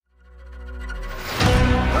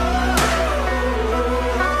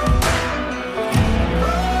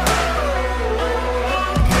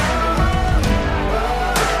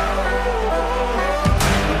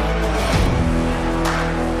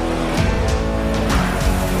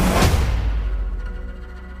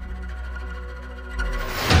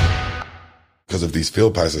if these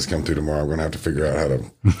field passes come through tomorrow, I'm going to have to figure out how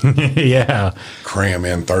to cram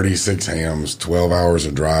in 36 hams, 12 hours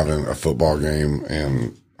of driving, a football game,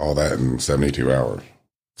 and all that in 72 hours.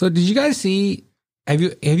 So did you guys see, have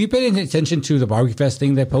you paid any attention to the Barbecue Fest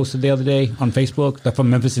thing they posted the other day on Facebook, from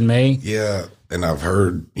Memphis in May? Yeah, and I've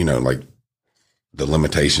heard, like the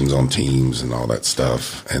limitations on teams and all that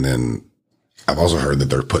stuff. And then I've also heard that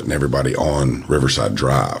they're putting everybody on Riverside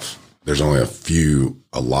Drive. There's only a few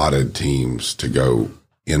allotted teams to go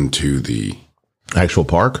into the actual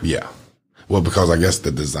park. Yeah. Well, because I guess the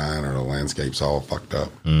design or the landscape's all fucked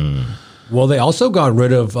up. Well, they also got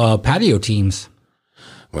rid of patio teams.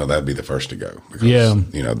 Well, that'd be the first to go because,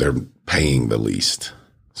 they're paying the least.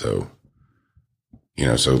 So,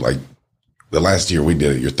 so like the last year we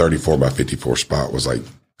did it, your 34 by 54 spot was like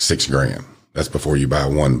 $6,000. That's before you buy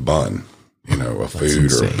one bun, a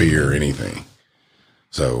food or a beer or anything.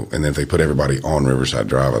 So, and then if they put everybody on Riverside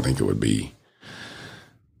Drive, I think it would be,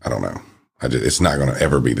 I don't know. It's not going to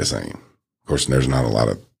ever be the same. Of course, there's not a lot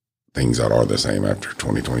of things that are the same after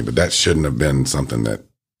 2020, but that shouldn't have been something that,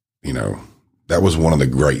 that was one of the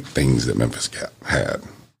great things that Memphis had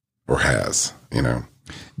or has,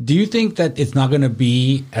 Do you think that it's not going to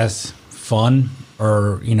be as fun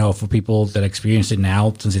or, for people that experience it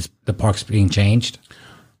now since the park's being changed?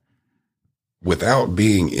 Without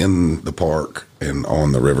being in the park and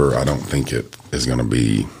on the river, I don't think it is going to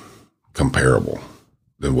be comparable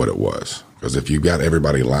than what it was. Because if you've got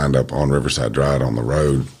everybody lined up on Riverside Drive on the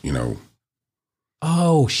road,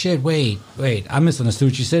 Oh, shit, wait. I misunderstood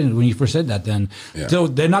what you said when you first said that then. Yeah. So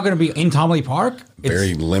they're not going to be in Tomley Park?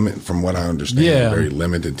 From what I understand, very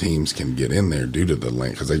limited teams can get in there due to the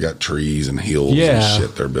length because they got trees and hills and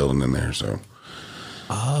shit they're building in there. So,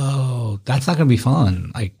 that's not going to be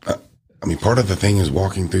fun. Part of the thing is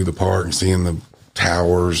walking through the park and seeing the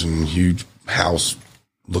towers and huge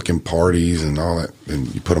house-looking parties and all that,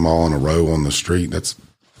 and you put them all in a row on the street. That's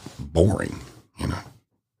boring,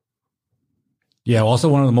 Yeah, also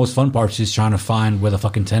one of the most fun parts is trying to find where the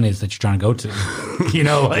fucking tent is that you're trying to go to.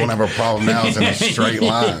 Won't have a problem now. It's in a straight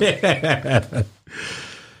line.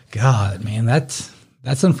 God, man, that's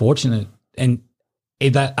unfortunate. And are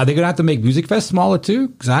they going to have to make Music Fest smaller too?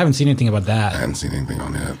 Because I haven't seen anything about that. I haven't seen anything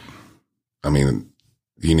on that.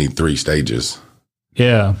 You need 3 stages.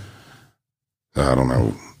 Yeah. I don't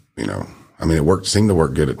know. It seemed to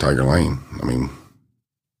work good at Tiger Lane.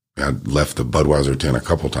 I left the Budweiser tent a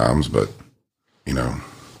couple times, but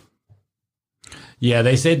Yeah,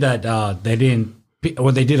 they said that they didn't.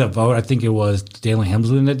 Well, they did a vote. I think it was Dalen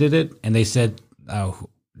Hemsley that did it, and they said,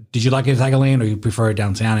 "Did you like it at Tiger Lane or you prefer it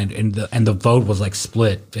downtown?" And the vote was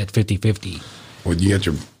split at 50-50. Well, you get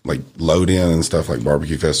your load in and stuff like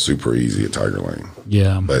Barbecue Fest super easy at Tiger Lane.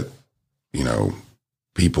 Yeah, but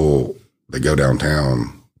people that go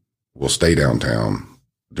downtown will stay downtown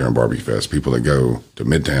during Barbecue Fest. People that go to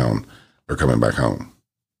Midtown are coming back home,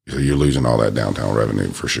 so you're losing all that downtown revenue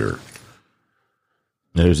for sure.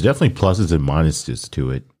 Now, there's definitely pluses and minuses to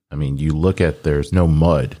it. You look at there's no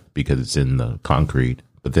mud because it's in the concrete,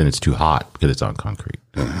 but then it's too hot because it's on concrete.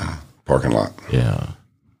 Parking lot. Yeah.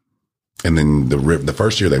 And then the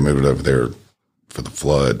first year they moved it over there for the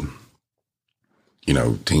flood,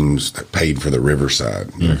 teams that paid for the riverside,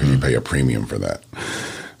 because you pay a premium for that.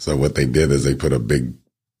 So what they did is they put a big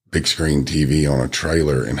screen TV on a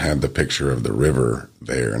trailer and had the picture of the river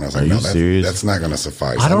there. And I was like, no, that's not going to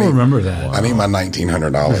suffice. I don't remember that. Wow. I need my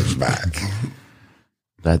 $1,900 back.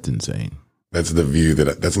 That's insane. That's the view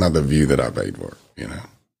that's not the view that I paid for,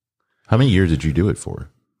 How many years did you do it for?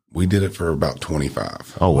 We did it for about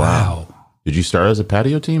 25. Oh, wow. Did you start as a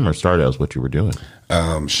patio team or start as what you were doing?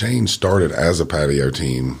 Shane started as a patio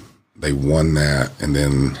team. They won that. And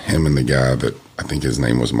then him and the guy that I think his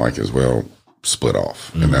name was Mike as well split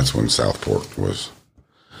off. And that's when Southport was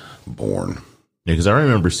born. Yeah, because I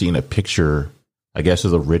remember seeing a picture, I guess,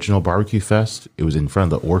 of the original Barbecue Fest. It was in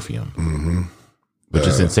front of the Orpheum. Which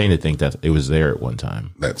is insane to think that it was there at one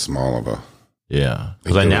time. That small of a... Yeah,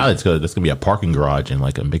 because now that's going to be a parking garage and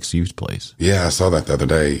a mixed use place. Yeah, I saw that the other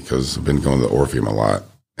day because I've been going to the Orpheum a lot,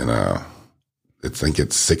 and I think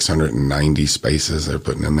it's 690 spaces they're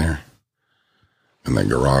putting in there in that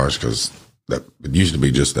garage because it used to be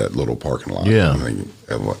just that little parking lot. Yeah, and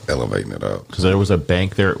they elevating it up because there was a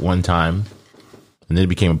bank there at one time, and then it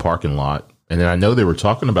became a parking lot, and then I know they were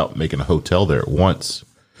talking about making a hotel there once.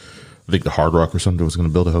 I think the Hard Rock or something was going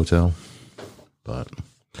to build a hotel, but.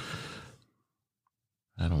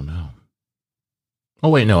 I don't know. Oh,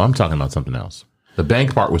 wait, no, I'm talking about something else. The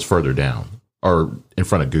bank part was further down or in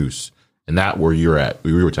front of Goose. And that where you're at,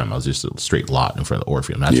 we were talking about was just a straight lot in front of the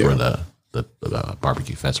Orpheum. That's where the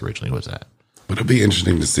Barbecue Fest originally was at. But it'll be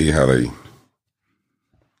interesting to see how they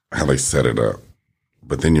how they set it up.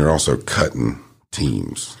 But then you're also cutting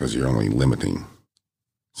teams because you're only limiting.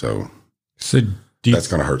 So that's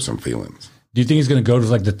going to hurt some feelings. Do you think it's going to go to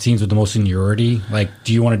like the teams with the most seniority? Like,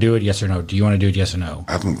 do you want to do it? Yes or no? Do you want to do it? Yes or no?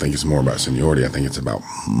 I don't think it's more about seniority. I think it's about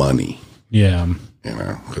money. Yeah. You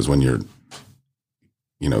know, because when you're,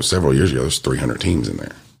 you know, several years ago, there's 300 teams in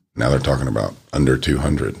there. Now they're talking about under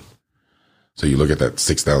 200. So you look at that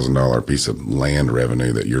 $6,000 piece of land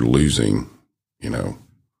revenue that you're losing, you know,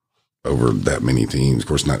 over that many teams. Of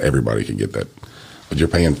course, not everybody could get that, but you're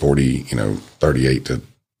paying 38 to,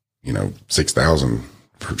 6,000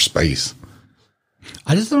 per space.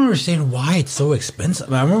 I just don't understand why it's so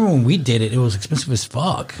expensive. I remember when we did it, it was expensive as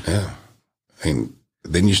fuck. Yeah. And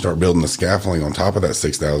then you start building the scaffolding on top of that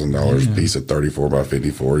 $6,000 piece of 34 by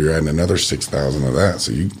 54. You're adding another 6,000 of that.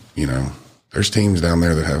 So you know, there's teams down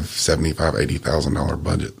there that have $75,000, $80,000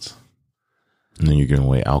 budgets. And then you're giving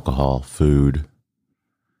away alcohol, food,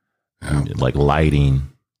 like lighting,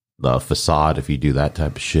 the facade. If you do that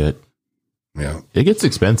type of shit, it gets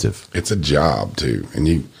expensive. It's a job too, and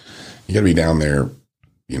you got to be down there.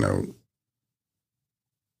 You know,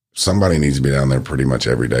 somebody needs to be down there pretty much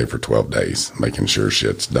every day for 12 days, making sure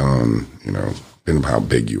shit's done. You know, depending on how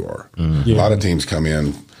big you are. A lot of teams come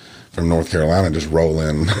in from North Carolina, just roll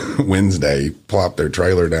in Wednesday, plop their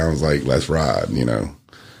trailer down, it's like, let's ride, you know,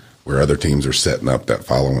 where other teams are setting up that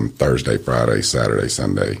following Thursday, Friday, Saturday,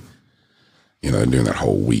 Sunday, you know, they're doing that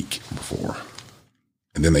whole week before.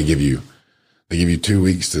 And then they give you 2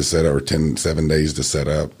 weeks to set up, or 7 days to set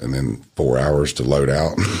up, and then 4 hours to load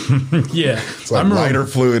out. Yeah. It's like lighter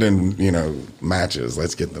fluid and, you know, matches.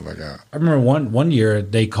 Let's get the fuck out. I remember one year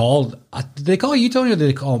they called, did they call you, Tony, or did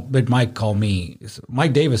they call, but Mike called me.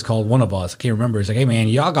 Mike Davis called one of us. I can't remember. He's like, hey, man,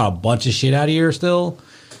 y'all got a bunch of shit out of here still.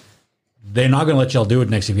 They're not going to let y'all do it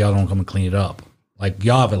next if y'all don't come and clean it up. Like,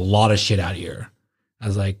 y'all have a lot of shit out of here. I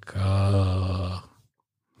was like,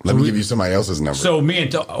 Let me give you somebody else's number. So me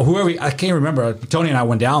and I can't remember. Tony and I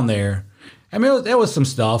went down there. I mean, there was some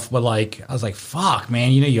stuff, but like, I was like, fuck,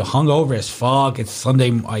 man, you know, you hung over as fuck. It's Sunday.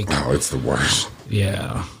 Like, oh, it's the worst.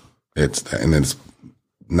 Yeah. And then it's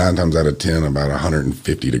 9 times out of 10, about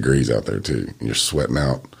 150 degrees out there too. And you're sweating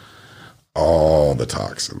out all the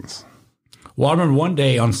toxins. Well, I remember one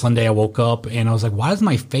day on Sunday, I woke up and I was like, why does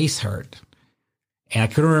my face hurt? And I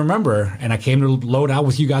couldn't remember. And I came to load out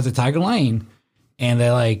with you guys at Tiger Lane. And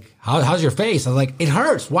they're like, how's your face? I was like, it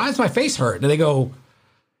hurts. Why does my face hurt? And they go,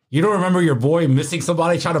 you don't remember your boy missing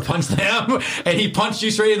somebody trying to punch them? And he punched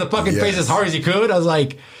you straight in the fucking face as hard as he could? I was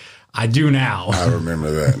like, I do now. I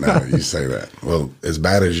remember that now that you say that. Well, as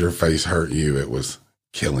bad as your face hurt you, it was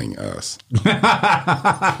killing us.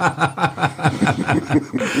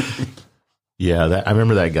 Yeah, I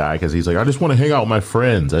remember that guy because he's like, I just want to hang out with my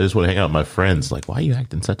friends. Like, why are you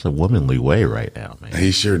acting such a womanly way right now, man?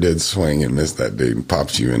 He sure did swing and miss that dude and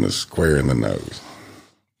pops you in the square in the nose.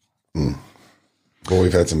 Boy,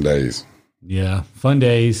 we've had some days. Yeah, fun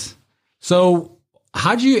days. So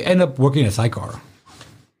how'd you end up working at Sidecar?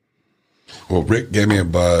 Well, Rick gave me a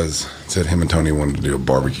buzz, said him and Tony wanted to do a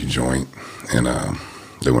barbecue joint, and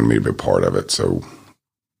they wanted me to be a part of it. So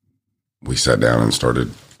we sat down and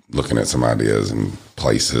started looking at some ideas and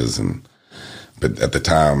places, but at the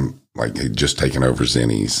time, like, they'd just taken over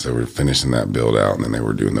Zenny's, so we were finishing that build out, and then they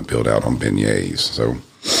were doing the build out on beignets. So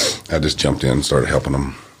I just jumped in and started helping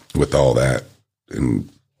them with all that and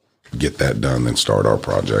get that done, then start our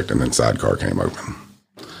project, and then Sidecar came open,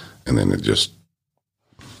 and then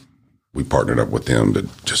we partnered up with them to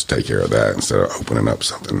just take care of that instead of opening up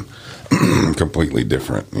something completely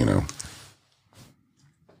different, you know.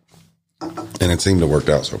 And it seemed to work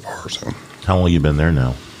out so far. So, how long have you been there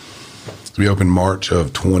now? We opened March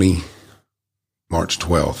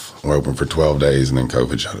 12th. We're open for 12 days, and then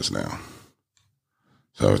COVID shut us down.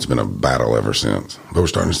 So it's been a battle ever since. But we're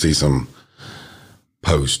starting to see some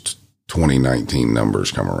post 2019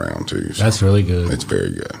 numbers come around too. So that's really good. It's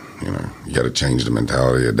very good. You know, you got to change the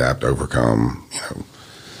mentality, adapt, overcome. You know.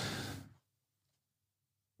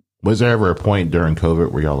 Was there ever a point during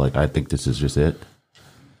COVID where y'all like, I think this is just it?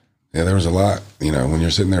 Yeah, there was a lot, you know, when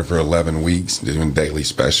you're sitting there for 11 weeks doing daily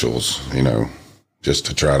specials, you know, just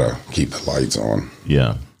to try to keep the lights on.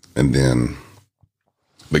 Yeah. And then,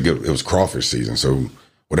 but it was crawfish season. So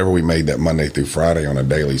whatever we made that Monday through Friday on a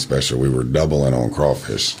daily special, we were doubling on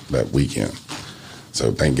crawfish that weekend.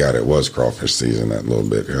 So thank God it was crawfish season that little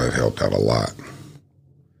bit. It helped out a lot.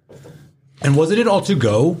 And wasn't it all to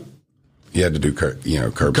go? You had to do,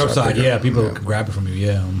 curbside. Curbside, yeah. People could grab it from you,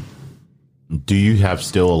 yeah. Do you have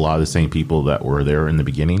still a lot of the same people that were there in the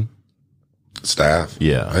beginning? Staff?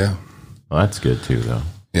 Yeah. Oh, yeah. Well, that's good too, though.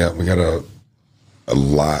 Yeah, we got a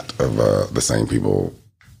lot of the same people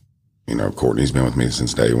You know, Courtney's been with me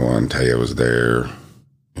since day one. Taya was there.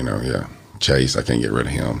 You know, yeah. Chase, I can't get rid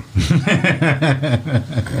of him.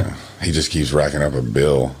 Yeah. He just keeps racking up a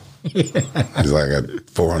bill. He's like at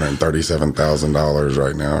 $437,000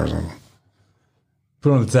 right now or something.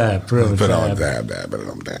 Put on the tab. Put on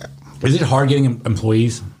the tab. Is it hard getting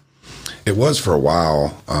employees? It was for a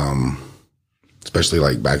while, especially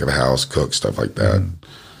like back of the house, cook, stuff like that.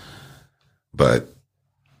 But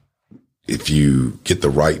if you get the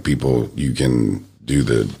right people, you can do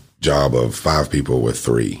the job of 5 people with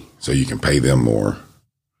 3. So you can pay them more,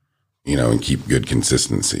 you know, and keep good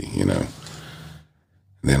consistency, you know.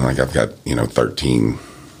 And then like I've got, you know, 13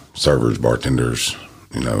 servers, bartenders,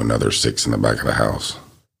 you know, another 6 in the back of the house.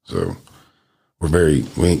 So we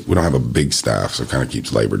don't have a big staff, so it kind of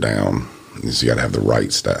keeps labor down. So you got to have the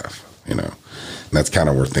right staff, you know. And that's kind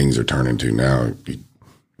of where things are turning to now.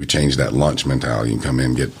 We changed that lunch mentality. You can come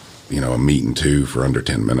in, get, you know, a meat and 2 for under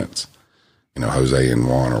 10 minutes. You know, Jose and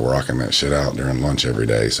Juan are rocking that shit out during lunch every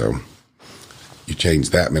day. So you change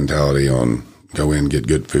that mentality on go in, get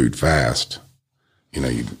good food fast.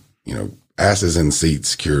 You know, asses in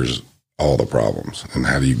seats cures all the problems. And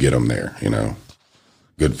how do you get them there? You know,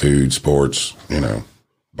 good food, sports, you know,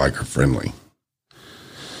 biker friendly.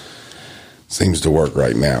 Seems to work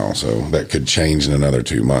right now. So that could change in another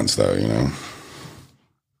 2 months though, you know.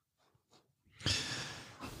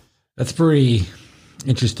 That's pretty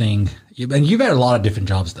interesting. And you've had a lot of different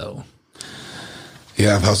jobs, though.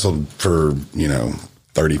 Yeah, I've hustled for,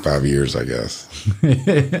 35 years, I guess.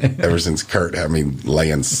 Ever since Kurt had me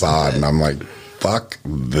laying sod, and I'm like, fuck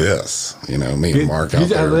this. Me and Mark out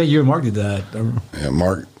there. I think you and Mark did that. Yeah,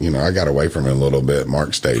 Mark, I got away from it a little bit.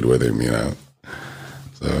 Mark stayed with him,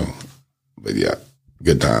 So, but yeah,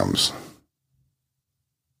 good times.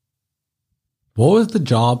 What was the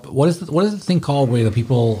job? What is the thing called where the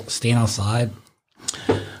people stand outside?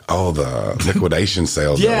 Oh, the liquidation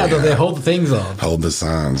sales. Yeah, they hold the things up. Hold the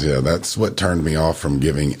signs. Yeah, that's what turned me off from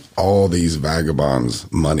giving all these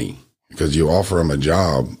vagabonds money. Because you offer them a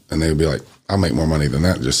job, and they'd be like, I'll make more money than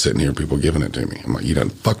that just sitting here, people giving it to me. I'm like, you done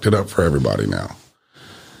fucked it up for everybody now.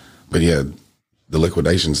 But yeah, the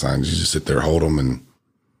liquidation signs, you just sit there, hold them, and,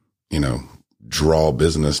 draw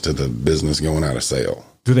business to the business going out of sale.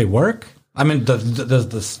 Do they work? I mean, does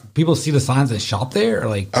the people see the signs that shop there? Or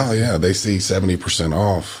like, oh yeah, they see 70%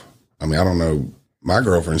 off. I mean, I don't know. My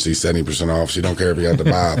girlfriend sees 70% off. She don't care if you had to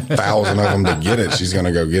buy 1,000 of them to get it. She's going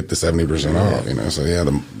to go get the 70% off. So yeah,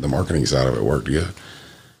 the marketing side of it worked good.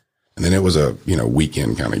 And then it was a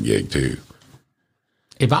weekend kind of gig too.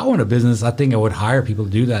 If I owned a business, I think I would hire people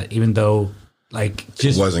to do that, even though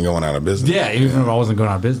just wasn't going out of business. Yeah, even if I wasn't going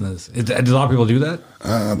out of business. Do a lot of people do that?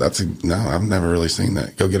 No, I've never really seen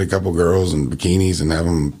that. Go get a couple girls in bikinis and have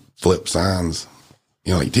them flip signs.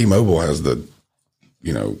 Like T-Mobile has the,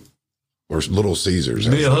 or Little Caesars.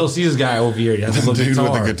 The Little Caesars guy over here. He has the dude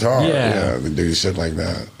guitar. with the guitar. Yeah, they do shit like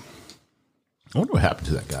that. I wonder what happened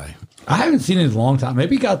to that guy. I haven't seen it in a long time.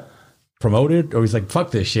 Maybe he got promoted, or he's like,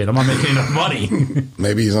 fuck this shit. I'm not making enough money.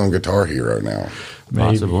 Maybe he's on Guitar Hero now.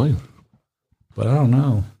 Maybe. Possibly. But I don't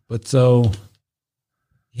know. But so,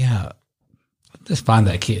 yeah, just find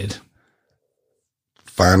that kid.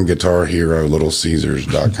 Find Guitar Hero,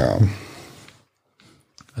 LittleCaesars.com.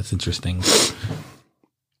 That's interesting.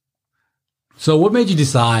 So what made you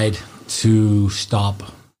decide to stop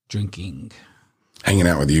drinking? Hanging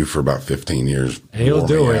out with you for about 15 years. It'll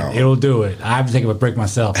do it. It'll do it. I have to take a break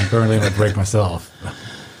myself. I'm currently on a break myself.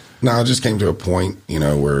 No, I just came to a point,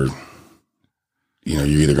 where, you're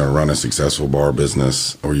either going to run a successful bar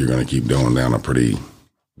business or you're going to keep going down a pretty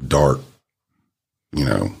dark,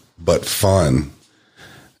 but fun,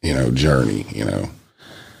 journey,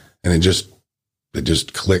 And it just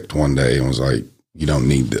clicked one day and was like, you don't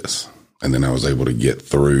need this. And then I was able to get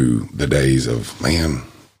through the days of, man,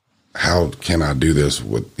 how can I do this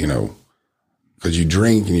with, because you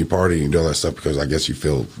drink and you party and you do all that stuff because I guess you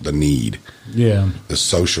feel the need. Yeah. The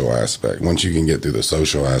social aspect. Once you can get through the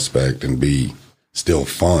social aspect and be still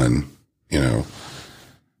fun,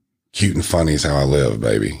 cute and funny is how I live,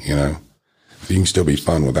 baby, If you can still be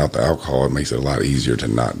fun without the alcohol, it makes it a lot easier to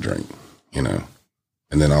not drink, And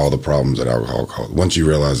then all the problems that alcohol causes. Once you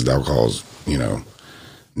realize that alcohol is,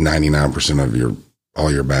 99% of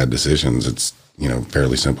all your bad decisions, it's,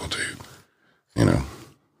 fairly simple to,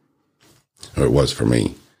 or it was for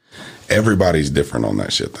me. Everybody's different on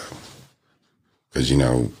that shit though. Cause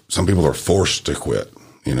some people are forced to quit,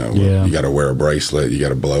 You got to wear a bracelet. You got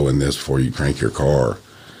to blow in this before you crank your car.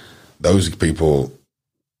 Those people,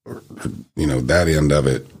 that end of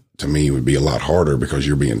it to me would be a lot harder because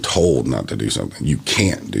you're being told not to do something. You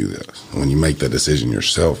can't do this. When you make the decision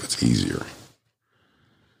yourself, it's easier.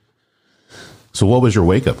 So what was your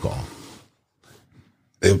wake up call?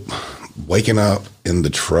 Waking up in the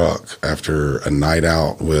truck after a night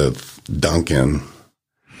out with Duncan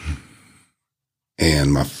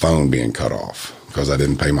and my phone being cut off because I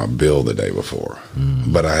didn't pay my bill the day before.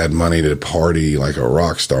 But I had money to party like a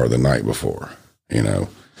rock star the night before, you know,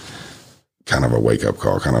 kind of a wake up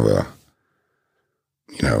call, kind of a,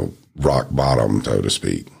 you know, rock bottom, so to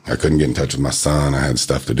speak. I couldn't get in touch with my son. I had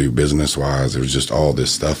stuff to do business wise. There was just all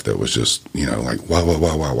this stuff that was just, you know, like, why,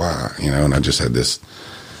 you know, and I just had this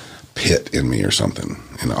pit in me or something.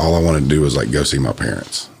 And all I wanted to do was like go see my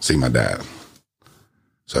parents, see my dad.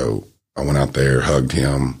 So I went out there, hugged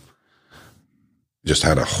him, just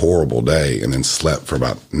had a horrible day, and then slept for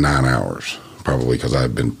about 9 hours, probably because I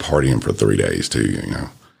had been partying for 3 days too, you know,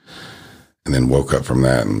 and then woke up from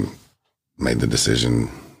that and made the decision,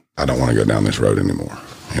 I don't want to go down this road anymore.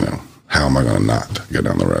 You know, how am I going to not go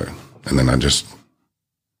down the road? And then I just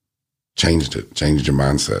changed it, changed your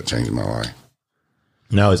mindset, changed my life.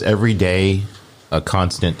 Now, is every day a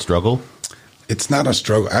constant struggle? It's not a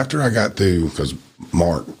struggle. After I got through, because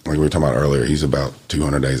Mark, like we were talking about earlier, he's about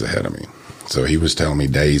 200 days ahead of me. So he was telling me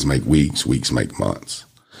days make weeks, weeks make months.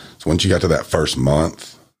 So once you got to that first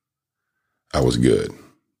month, I was good.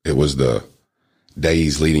 It was the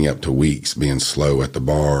days leading up to weeks being slow at the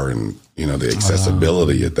bar and, you know, the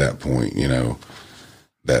accessibility at that point, you know,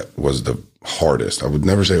 that was the hardest. I would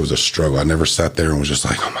never say it was a struggle. I never sat there and was just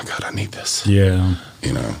like, oh my God, I need this. Yeah.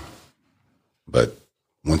 You know, but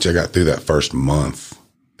once I got through that first month,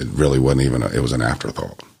 it really wasn't even, it was an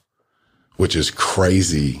afterthought, which is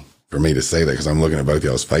crazy for me to say that because I'm looking at both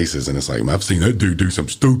y'all's faces and it's like, I've seen that dude do some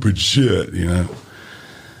stupid shit, you know,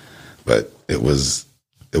 but it was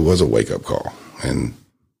a wake up call. And,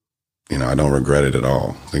 you know, I don't regret it at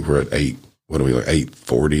all. I think we're at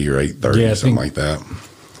 8:40 or 8:30, something like that.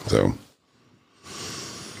 So.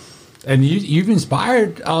 And you've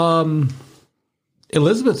inspired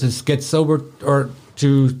Elizabeth to get sober or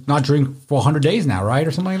to not drink for 100 days now, right?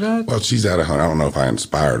 Or something like that? Well, she's at 100. I don't know if I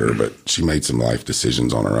inspired her, but she made some life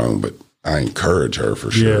decisions on her own. But I encourage her for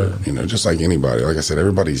sure. Yeah. You know, just like anybody. Like I said,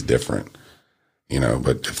 everybody's different, you know.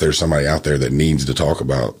 But if there's somebody out there that needs to talk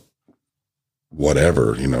about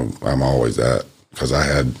whatever, you know, I'm always that. Because I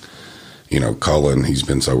had, you know, Cullen, he's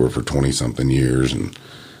been sober for 20-something years. And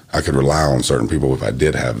I could rely on certain people if I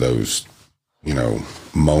did have those, you know,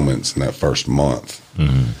 moments in that first month.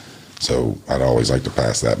 Mm-hmm. So I'd always like to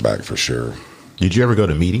pass that back for sure. Did you ever go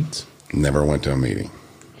to meetings? Never went to a meeting.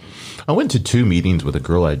 I went to 2 meetings with a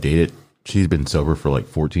girl I dated. She's been sober for like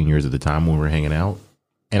 14 years at the time when we were hanging out.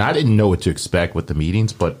 And I didn't know what to expect with the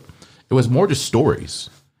meetings, but it was more just stories.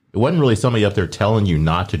 It wasn't really somebody up there telling you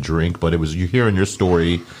not to drink, but it was you hearing your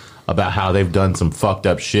story about how they've done some fucked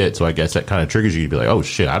up shit. So I guess that kind of triggers you to be like, oh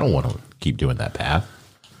shit, I don't want to keep doing that path.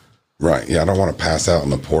 Right. Yeah. I don't want to pass out in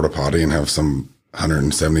the porta potty and have some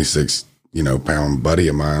 176, you know, pound buddy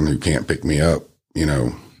of mine who can't pick me up, you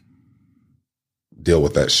know, deal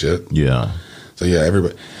with that shit. Yeah. So yeah,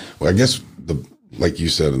 everybody, well, I guess like you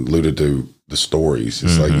said, alluded to the stories.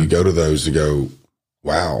 It's like you go to those to go,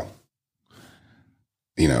 wow,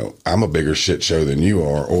 you know, I'm a bigger shit show than you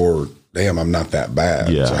are, or damn, I'm not that bad.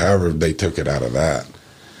 Yeah. So however they took it out of that,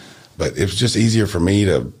 but it was just easier for me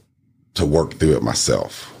to work through it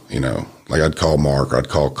myself. You know, like I'd call Mark or I'd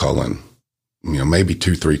call Cullen, you know, maybe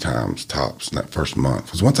 2-3 times tops in that first month.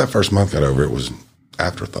 Because once that first month got over, it was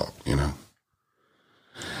afterthought, you know.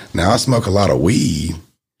 Now I smoke a lot of weed,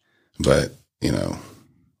 but, you know,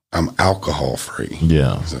 I'm alcohol free.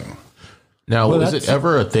 Yeah. So. Now, was it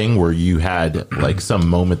ever a thing where you had like some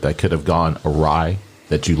moment that could have gone awry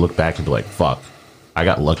that you look back and be like, fuck, I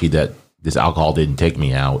got lucky that this alcohol didn't take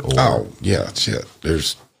me out? Or... Oh, yeah, shit.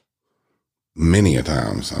 There's many a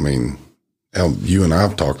times. I mean, you and I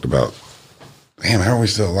have talked about, damn, how are we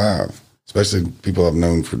still alive? Especially people I've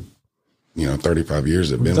known for, you know, 35 years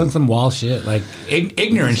have been. Done some wild shit, like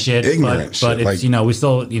ignorant shit. But it's, like, you know, we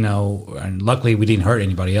still, you know, and luckily we didn't hurt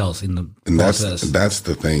anybody else in the process. That's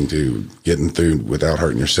the thing too, getting through without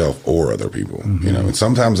hurting yourself or other people, you know, and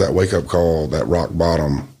sometimes that wake up call, that rock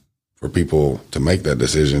bottom for people to make that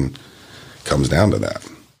decision comes down to that.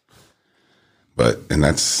 But, and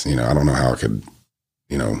that's, you know, I don't know how I could,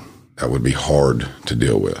 you know, that would be hard to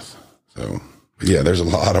deal with. So, but yeah, there's a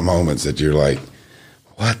lot of moments that you're like,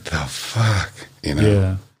 what the fuck? You know,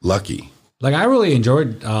 yeah. Lucky. Like, I really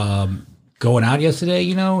enjoyed going out yesterday,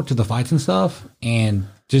 you know, to the fights and stuff, and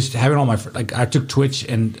just having all my, like, I took Twitch,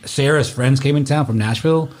 and Sarah's friends came in town from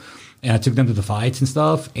Nashville, and I took them to the fights and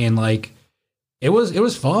stuff, and, like, it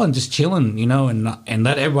was fun just chilling, you know, and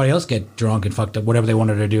let everybody else get drunk and fucked up, whatever they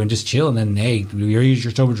wanted to do, and just chill, and then, hey, you're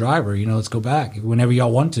your sober driver, you know, let's go back whenever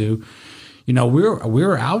y'all want to. we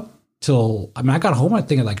were out till, I got home, I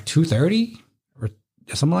think at like 2:30 or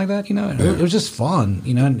something like that, it was just fun,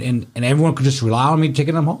 and everyone could just rely on me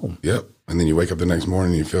taking them home. Yep. And then you wake up the next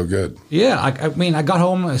morning and you feel good. Yeah. I got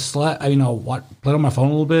home, I slept, played on my phone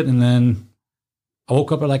a little bit, and then I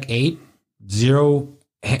woke up at like 8,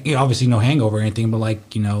 obviously no hangover or anything, but I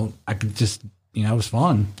could just, it was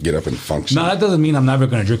fun. Get up and function. No, that doesn't mean I'm never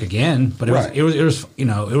going to drink again, but it was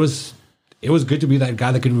good to be that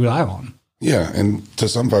guy that could rely on. Yeah. And to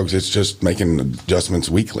some folks, it's just making adjustments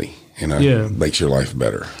weekly, makes your life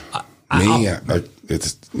better.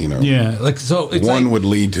 It's, yeah, it's one would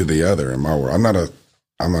lead to the other in my world.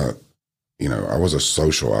 I was a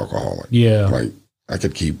social alcoholic. Yeah. Like I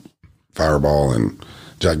could keep Fireball and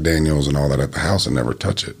Jack Daniels and all that at the house and never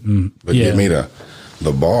touch it. But get me to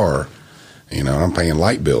the bar, I'm paying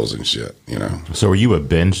light bills and shit, So were you a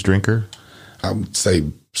binge drinker? I would say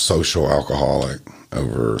social alcoholic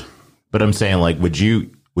over. But I'm saying, like, would you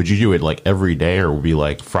do it like every day, or would it be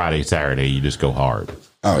like Friday, Saturday, you just go hard?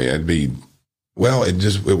 Oh yeah, it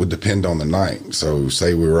would depend on the night. So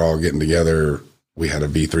say we were all getting together, we had a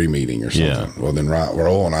V3 meeting or something. Yeah. Well, then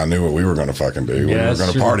Raul and I knew what we were going to fucking do. We were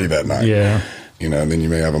going to party that night. Yeah. And then you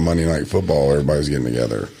may have a Monday night football, everybody's getting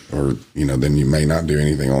together. Or, then you may not do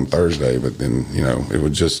anything on Thursday, but then, it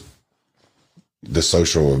would just the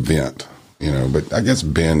social event, but I guess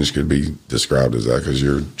binge could be described as that because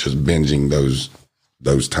you're just binging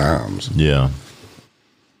those times. Yeah.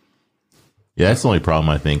 Yeah, that's the only problem,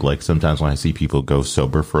 I think. Like, sometimes when I see people go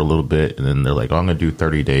sober for a little bit and then they're like, I'm going to do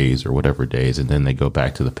 30 days or whatever days, and then they go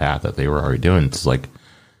back to the path that they were already doing. It's like,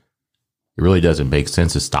 it really doesn't make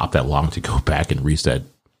sense to stop that long to go back and reset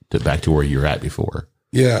back to where you're at before.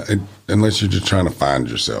 Yeah, unless you're just trying to find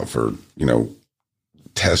yourself or,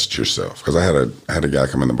 test yourself. Because I had a guy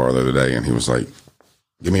come in the bar the other day and he was like,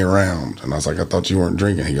 give me a round. And I was like, I thought you weren't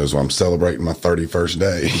drinking. He goes, well, I'm celebrating my 31st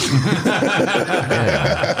day.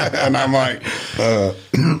 And I'm like,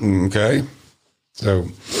 okay. So,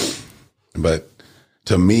 but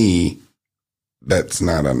to me, that's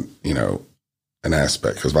not an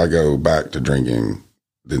aspect. Because if I go back to drinking,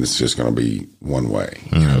 then it's just going to be one way.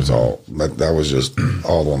 It's all, that was just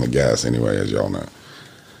all on the gas anyway, as y'all know.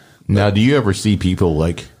 Now, do you ever see people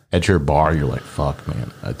like at your bar, you're like, fuck,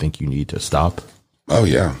 man, I think you need to stop? Oh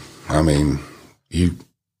yeah. I mean, you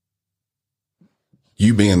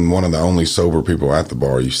being one of the only sober people at the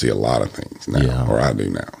bar, you see a lot of things now, or I do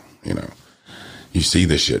now, you see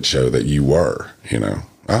the shit show that you were, oh,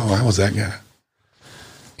 I was that guy,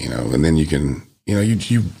 and then you can,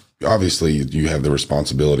 you obviously you have the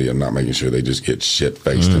responsibility of not making sure they just get shit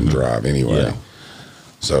faced and drive anyway. Yeah.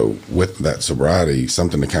 So with that sobriety,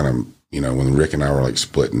 something to kind of, when Rick and I were like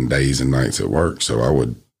splitting days and nights at work, so I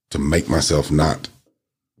would, to make myself not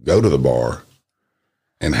go to the bar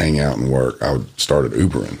and hang out and work, I would started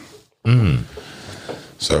Ubering.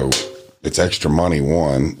 So it's extra money,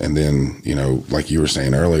 one. And then, like you were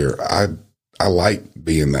saying earlier, I like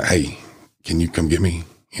being that, hey, can you come get me?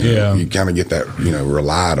 You kind of get that,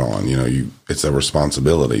 relied on, it's a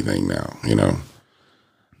responsibility thing now,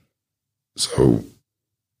 So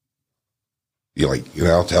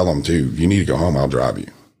I'll tell them too, you need to go home, I'll drive you,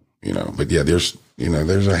 but yeah, there's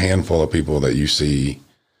a handful of people that you see,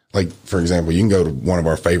 like, for example, you can go to one of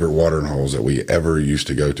our favorite watering holes that we ever used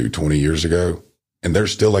to go to 20 years ago, and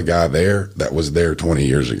there's still a guy there that was there 20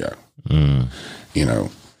 years ago.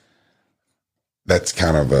 That's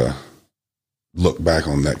kind of a look back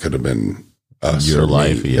on that could have been us. Your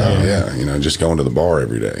life. Yeah. Just going to the bar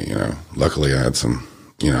every day, luckily I had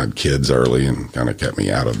I had kids early and kind of kept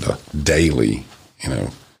me out of the daily,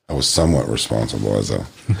 I was somewhat responsible as a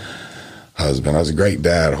husband. I was a great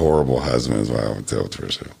dad, horrible husband is what I would tell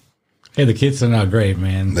Trisha. Hey, the kids are not great,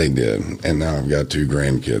 man. They did. And now I've got 2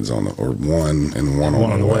 grandkids one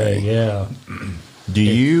on the way. Yeah. Do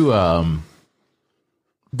you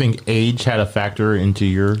think age had a factor into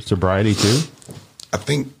your sobriety too? I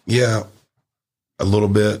think, yeah, a little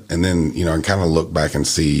bit. And then, I kind of look back and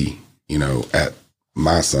see, at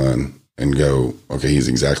my son and go, okay, he's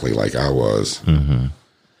exactly like I was. And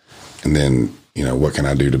then, what can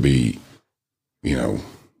I do to be,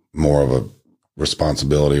 more of a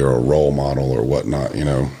responsibility or a role model or whatnot,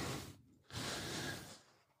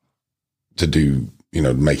 to do,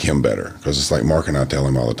 make him better. Because it's like Mark and I tell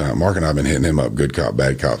him all the time. Mark and I have been hitting him up good cop,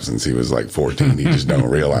 bad cop since he was like 14. He just don't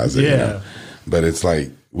realize it. Yeah. But it's like,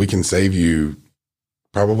 we can save you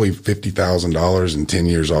probably $50,000 in 10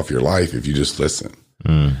 years off your life if you just listen.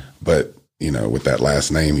 But, with that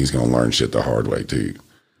last name, he's going to learn shit the hard way too.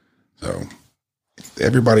 So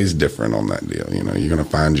everybody's different on that deal. You're going to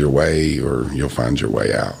find your way or you'll find your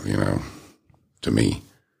way out, to me.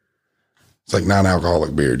 It's like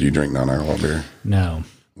non-alcoholic beer. Do you drink non-alcoholic beer? No.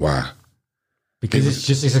 Why? Because it's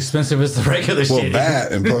just as expensive as the regular shit. Well,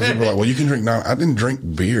 that, and plus people are like, well, you can drink I didn't drink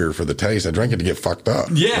beer for the taste. I drank it to get fucked up.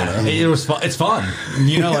 Yeah, you know? it was fun. It's fun.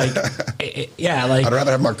 You know, like, like. I'd rather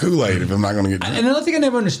have my Kool-Aid if I'm not going to get drunk. And another thing I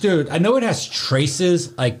never understood, I know it has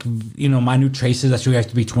traces, like, you know, minute traces. That's why you have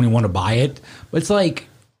to be 21 to buy it. But it's like,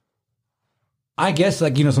 I guess,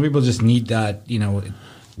 like, you know, some people just need that, you know,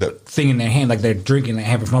 thing in their hand, like they're drinking and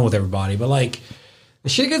having fun with everybody. But, like, the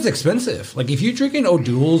shit gets expensive. Like if you're drinking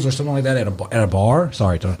O'Doul's or something like that at a bar,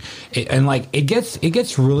 sorry, Tony, and like it gets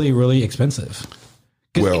really, really expensive.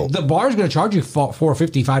 Well, the bar is going to charge you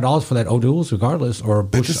 $4.55 for that O'Doul's regardless. Or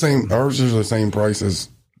it's the same. Ours is the same price as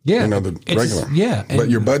you know the regular. Yeah, but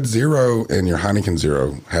your Bud Zero and your Heineken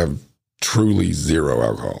Zero have truly zero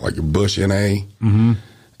alcohol. Like your Busch NA,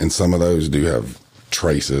 and some of those do have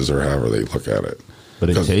traces or however they look at it. But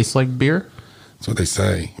it tastes like beer. That's what they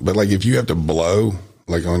say. But like if you have to blow.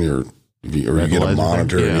 Like on your, or you get a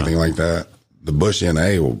monitor or anything like that, the Busch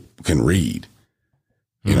NA can read,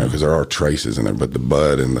 you know, because there are traces in there, but the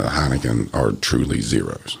Bud and the Heineken are truly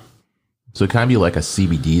zeros. So it kind of be like a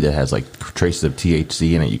CBD that has like traces of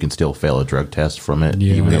THC in it. You can still fail a drug test from it,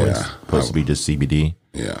 even though it's supposed to be just CBD.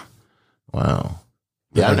 Yeah. Wow.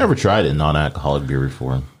 Yeah, I've never tried a non-alcoholic beer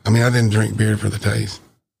before. I mean, I didn't drink beer for the taste.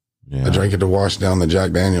 Yeah. I drank it to wash down the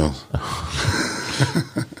Jack Daniels.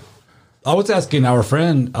 I was asking our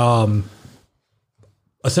friend, I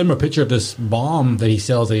sent him a picture of this bomb that he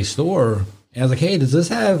sells at a store. And I was like, hey, does this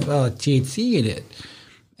have THC in it?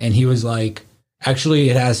 And he was like,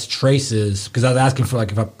 actually, it has traces. Because I was asking for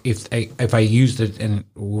like if I used it and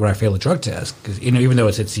would I fail a drug test? Because, you know, even though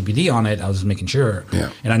it said CBD on it, I was making sure.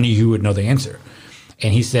 Yeah. And I knew you would know the answer.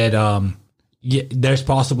 And he said, yeah, there's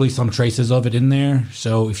possibly some traces of it in there.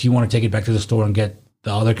 So if you want to take it back to the store and get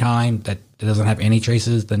the other kind that doesn't have any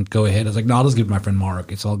traces, then go ahead. I was like, no, I'll just give it to my friend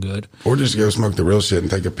Mark. It's all good. Or just go smoke the real shit and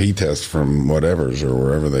take a pee test from whatever's or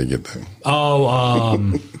wherever they get them.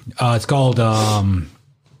 It's called UPass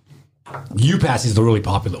is the really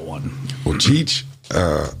popular one. Well, Cheech,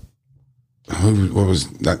 what was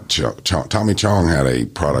that? Tommy Chong had a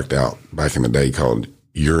product out back in the day called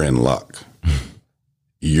You're in Luck.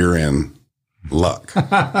 You're in luck.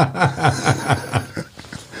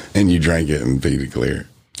 And you drank it and peed it clear.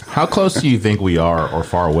 How close do you think we are, or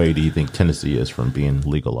far away do you think Tennessee is from being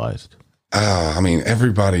legalized? I mean,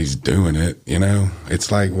 everybody's doing it, you know?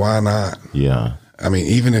 It's like, why not? Yeah. I mean,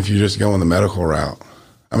 even if you just go in the medical route.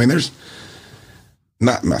 I mean, there's,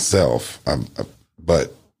 not myself,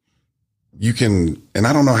 but you can, and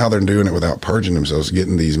I don't know how they're doing it without purging themselves,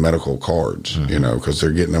 getting these medical cards, you know, because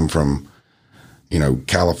they're getting them from, you know,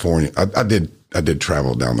 California. I did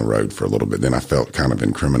travel down the road for a little bit. Then I felt kind of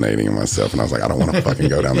incriminating in myself. And I was like, I don't want to fucking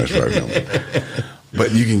go down this road.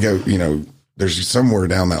 But you can go, you know, there's somewhere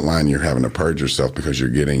down that line you're having to purge yourself because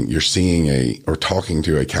you're seeing or talking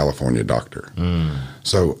to a California doctor.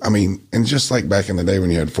 So, I mean, and just like back in the day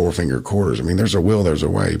when you had 4-finger quarters, I mean, there's a will, there's a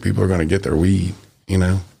way. People are going to get their weed, you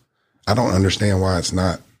know. I don't understand why it's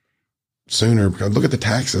not sooner, because look at the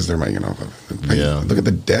taxes they're making off of it. Look at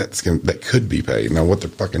the debts that could be paid. Now, what they're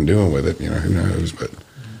fucking doing with it, you know, who knows? But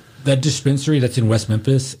that dispensary that's in West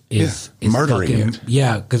Memphis is murdering fucking, it.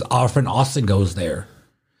 Yeah, because our friend Austin goes there,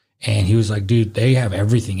 and he was like, "Dude, they have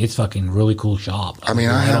everything. It's fucking really cool shop." I mean,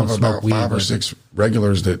 I have about 5 or 6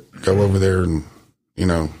 regulars that go over there and, you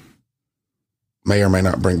know, may or may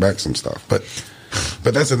not bring back some stuff. But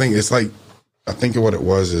that's the thing. It's like, I think of what it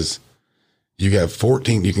was is, you have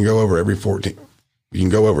 14, you can go over every 14, you can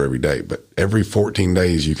go over every day, but every 14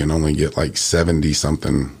 days you can only get like 70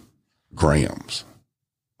 something grams.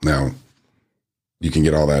 Now, you can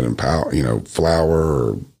get all that in powder, you know, flour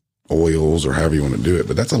or oils or however you want to do it,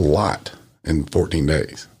 but that's a lot in 14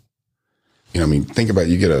 days. You know, I mean, think about it,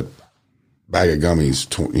 you get a bag of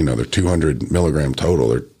gummies, you know, they're 200 milligram total,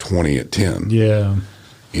 they're 20 at 10. Yeah.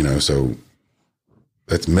 You know, so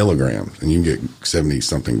that's milligrams, and you can get 70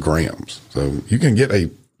 something grams. So you can get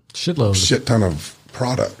a shit ton of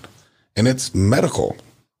product, and it's medical.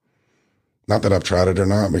 Not that I've tried it or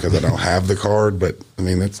not, because I don't have the card, but I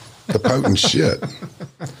mean, it's the potent shit.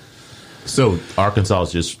 So Arkansas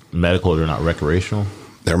is just medical; they're not recreational.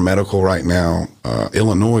 They're medical right now.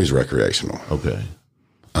 Illinois is recreational. Okay.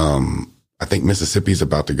 I think Mississippi's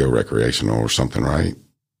about to go recreational or something, right?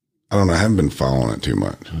 I don't know. I haven't been following it too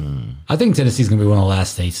much. I think Tennessee's going to be one of the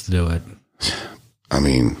last states to do it. I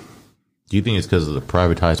mean, do you think it's because of the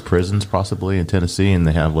privatized prisons possibly in Tennessee, and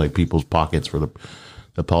they have like people's pockets for the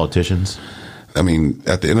politicians? I mean,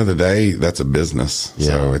 at the end of the day, that's a business.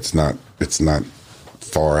 Yeah. So it's not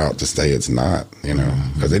far out to say it's not, you know,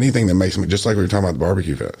 because anything that makes me, just like we were talking about the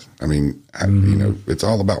barbecue fest. I mean, you know, it's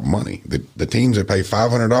all about money. The teams that pay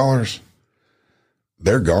 $500,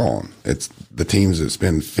 they're gone. It's the teams that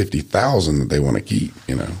spend $50,000 that they want to keep,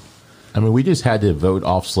 you know. I mean, we just had to vote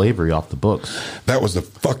off slavery off the books. That was the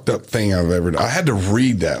fucked up thing I've ever done. I had to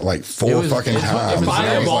read that like four fucking times. If I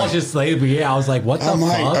abolished slavery, yeah, I was like, what the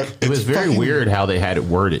fuck? It was very weird how they had it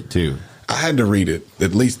worded, too. I had to read it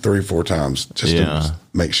at least 3 or 4 times just to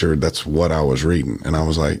make sure that's what I was reading. And I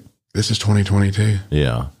was like, this is 2022.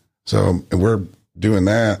 Yeah. So and we're doing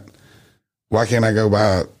that. Why can't I go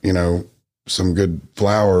buy, you know, some good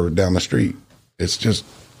flour down the street? It's just,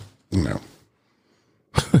 you know.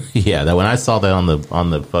 Yeah, that when I saw that on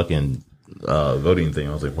the fucking voting thing,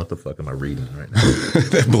 I was like, "What the fuck am I reading right now?"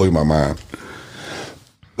 That blew my mind.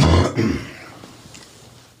 I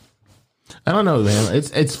don't know, man.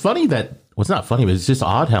 It's funny that well, it's not funny, but it's just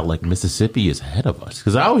odd how like Mississippi is ahead of us.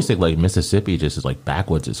 Because I always think like Mississippi just is like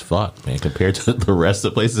backwoods as fuck, man, compared to the rest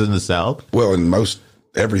of the places in the South. Well, in most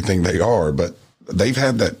everything they are, but they've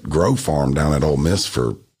had that grow farm down at Ole Miss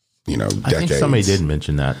for, you know, decades. I think somebody did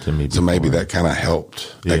mention that to me before. So maybe that kind of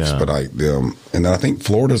helped expedite them. And then I think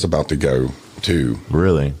Florida's about to go too.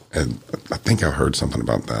 Really? And I think I heard something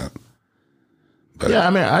about that. But yeah,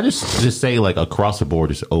 I mean, I just say like across the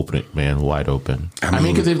board, just open it, man, wide open. I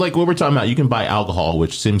mean, because like what we're talking about, you can buy alcohol,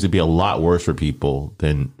 which seems to be a lot worse for people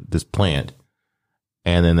than this plant.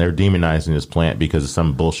 And then they're demonizing this plant because of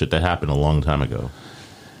some bullshit that happened a long time ago.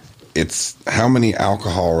 It's how many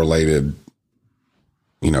alcohol related,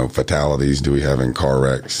 you know, fatalities do we have in car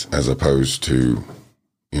wrecks as opposed to,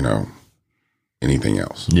 you know, anything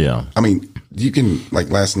else? Yeah. I mean, you can,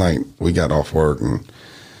 like last night we got off work and,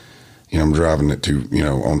 you know, I'm driving it to, you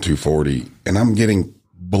know, on 240 and I'm getting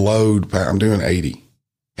blowed. I'm doing 80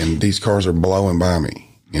 and these cars are blowing by me,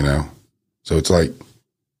 you know? So it's like,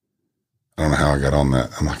 I don't know how I got on that.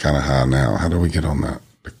 I'm kind of high now. How do we get on that?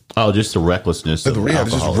 Oh, just the recklessness of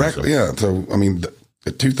alcoholism. Yeah. So, I mean,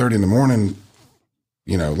 at 2:30 in the morning,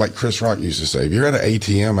 you know, like Chris Rock used to say, if you're at an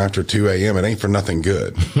ATM after 2 a.m., it ain't for nothing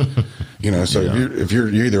good. You know, so if you're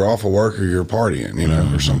either off of work or you're partying, you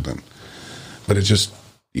know, or something. But it's just,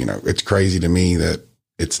 you know, it's crazy to me that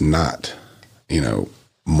it's not, you know,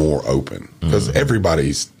 more open because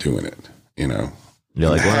everybody's doing it, you know. Yeah,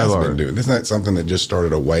 like has been doing. Isn't that something that just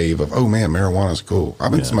started a wave of, oh man, marijuana's cool.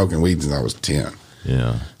 I've been smoking weed since I was 10.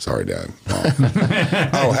 Yeah. Sorry, Dad.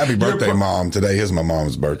 Oh, happy birthday, Mom. Today is my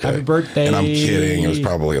mom's birthday. Happy birthday. And I'm kidding. It was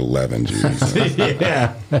probably 11, jeez.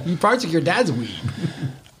 Yeah. You probably took your dad's weed.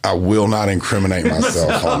 I will not incriminate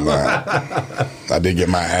myself on that. I did get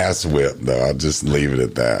my ass whipped, though. I'll just leave it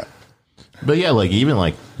at that. But yeah, like even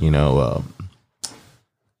like, you know,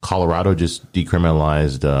 Colorado just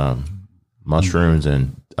decriminalized mushrooms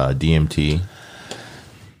and DMT.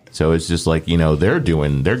 So it's just like, you know, they're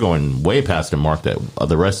going way past the mark that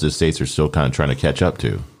the rest of the states are still kind of trying to catch up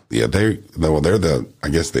to. Yeah, they're the, I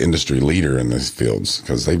guess, the industry leader in these fields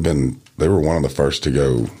because they were one of the first to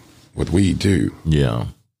go with weed too. Yeah.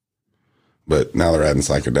 But now they're adding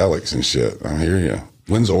psychedelics and shit. I hear you.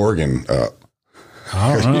 When's Oregon up?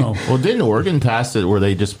 I don't know. Well, didn't Oregon pass it where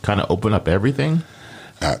they just kind of open up everything?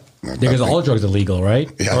 Because all drugs are legal, right?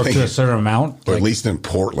 Yeah, or to a certain amount. Or at least in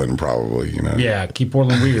Portland, probably, you know. Yeah, keep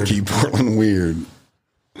Portland weird. Keep Portland weird.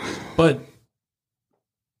 But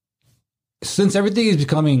since everything is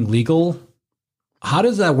becoming legal, how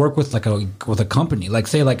does that work with a company? Like,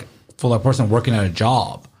 say, like for a person working at a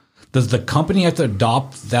job, does the company have to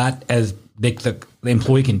adopt that as the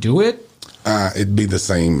employee can do it? It'd be the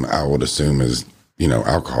same, I would assume, as, you know,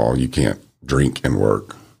 alcohol. You can't drink and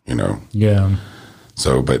work, you know. Yeah.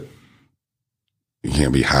 So, but you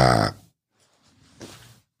can't be high,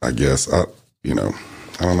 I guess. You know,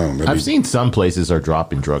 I don't know. Maybe. I've seen some places are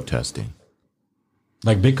dropping drug testing.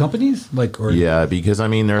 Like big companies? Yeah, because, I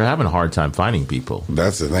mean, they're having a hard time finding people.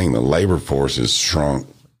 That's the thing. The labor force is shrunk.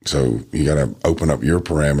 So you got to open up your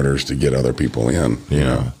parameters to get other people in. You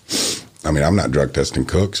know? I mean, I'm not drug testing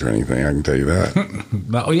cooks or anything. I can tell you that.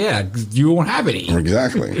 Oh, yeah. You won't have any.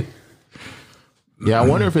 Exactly. Yeah, I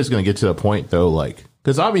wonder if it's going to get to a point, though, like,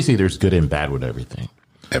 because obviously there's good and bad with everything.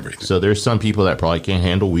 Everything. So there's some people that probably can't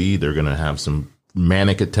handle weed. They're going to have some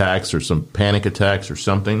manic attacks or some panic attacks or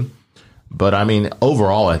something. But, I mean,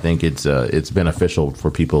 overall, I think it's beneficial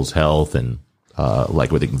for people's health and,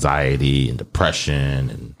 like, with anxiety and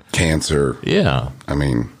depression and cancer. Yeah. I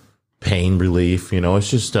mean, pain relief. You know,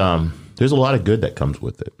 it's just there's a lot of good that comes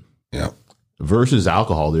with it. Yeah. Versus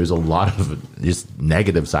alcohol, there's a lot of just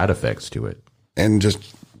negative side effects to it. And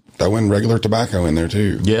just throw in regular tobacco in there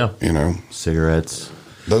too. Yeah. You know, cigarettes.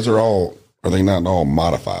 Those are all are they not all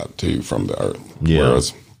modified too from the earth? Yeah.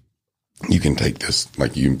 Whereas you can take this,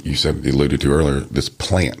 like you said, alluded to earlier, this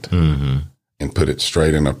plant and put it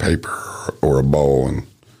straight in a paper or a bowl, and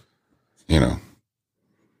a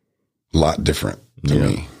lot different to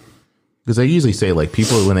me. Because they usually say, like,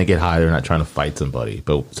 people, when they get high, they're not trying to fight somebody.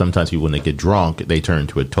 But sometimes people, when they get drunk, they turn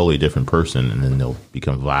into a totally different person, and then they'll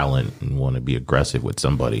become violent and want to be aggressive with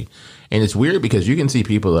somebody. And it's weird because you can see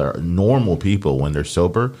people that are normal people when they're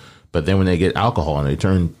sober, but then when they get alcohol and they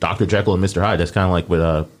turn Dr. Jekyll and Mr. Hyde, that's kind of like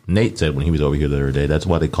what Nate said when he was over here the other day. That's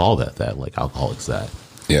why they call that, like alcoholics that.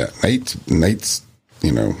 Yeah, Nate's,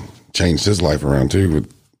 changed his life around too.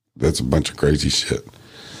 That's a bunch of crazy shit.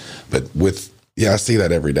 But I see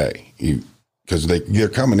that every day. Because they're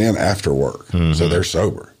coming in after work, so they're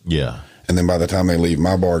sober. Yeah. And then by the time they leave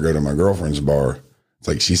my bar, go to my girlfriend's bar, it's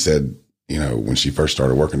like she said, when she first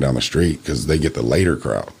started working down the street, because they get the later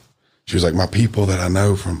crowd. She was like, my people that I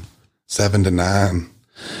know from 7 to 9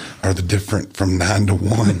 are the different from 9 to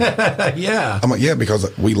 1. Yeah. I'm like, yeah,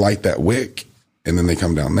 because we light that wick and then they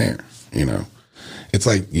come down there, It's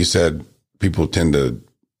like you said, people tend to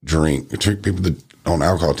people that on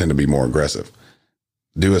alcohol tend to be more aggressive.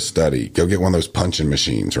 Do a study. Go get one of those punching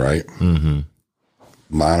machines, right? Mm-hmm.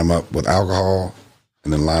 Line them up with alcohol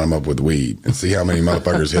and then line them up with weed and see how many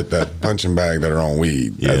motherfuckers hit that punching bag that are on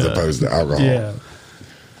weed as opposed to alcohol. Yeah.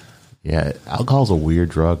 Yeah. Alcohol's a weird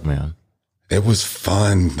drug, man. It was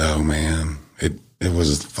fun though, man. It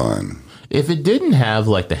was fun. If it didn't have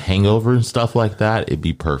like the hangover and stuff like that, it'd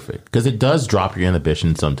be perfect because it does drop your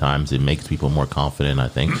inhibition sometimes. It makes people more confident, I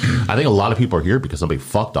think. I think a lot of people are here because somebody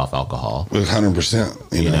fucked off alcohol.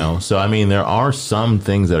 100%. You know? So, I mean, there are some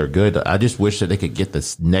things that are good. I just wish that they could get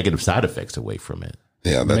the negative side effects away from it.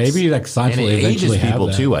 Yeah, maybe like Seinfeld and it ages people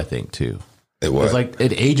that. too, I think, too. It was like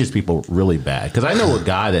it ages people really bad. Because I know a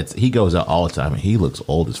guy he goes out all the time and he looks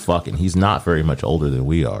old as fuck, and he's not very much older than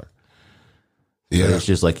we are. Yeah, but it's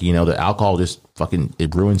just like, the alcohol just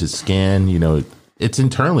it ruins his skin. It's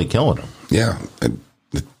internally killing him. Yeah,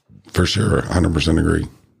 for sure. 100% agree.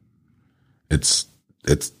 It's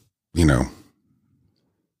it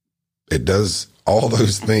does all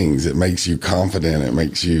those things. It makes you confident. It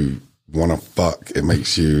makes you want to fuck. It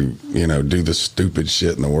makes you, do the stupid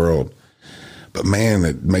shit in the world. But man,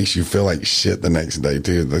 it makes you feel like shit the next day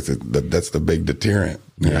too. That's the big deterrent.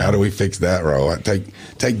 How do we fix that, Ro?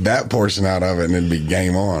 Take that portion out of it and it'd be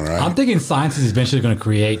game on, right? I'm thinking science is eventually going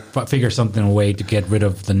to figure something, a way to get rid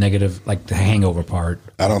of the negative, like the hangover part.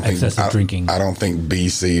 Excessive drinking. I don't think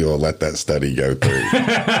BC will let that study go through.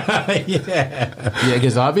 Yeah,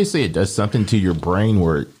 because obviously it does something to your brain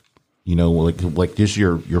where, like just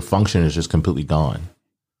your function is just completely gone.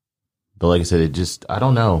 But like I said, I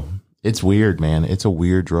don't know. It's weird, man. It's a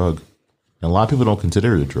weird drug. And a lot of people don't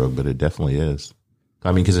consider it a drug, but it definitely is.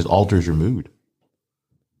 I mean, because it alters your mood.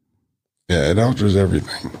 Yeah, it alters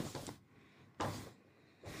everything.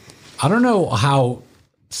 I don't know how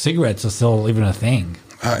cigarettes are still even a thing.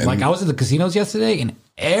 I was at the casinos yesterday and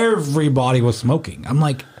everybody was smoking. I'm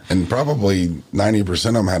like... And probably 90%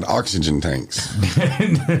 of them had oxygen tanks.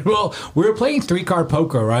 Well, we were playing 3-card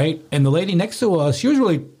poker, right? And the lady next to us, she was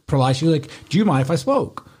really polite. She was like, do you mind if I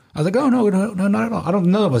smoke? I was like, oh, no, not at all. I don't,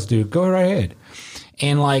 none of us do. Go right ahead.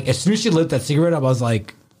 And like, as soon as she lit that cigarette up, I was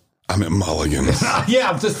like, I'm at Mulligan's. Yeah,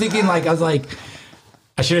 I'm just thinking I was like,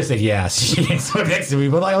 I should have said yes. She didn't smoke next to me,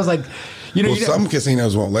 but I was like, some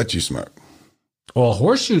casinos won't let you smoke. Well,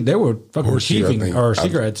 Horseshoe, they were fucking cheating or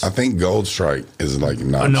cigarettes. I think Gold Strike is like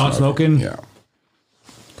non-smoking. Yeah.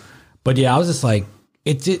 But yeah, I was just like,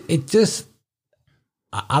 it just,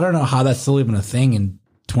 I don't know how that's still even a thing in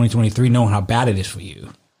 2023, knowing how bad it is for you.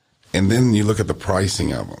 And then you look at the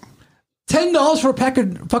pricing of them. $10 for a pack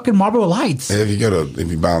of fucking Marlboro Lights. If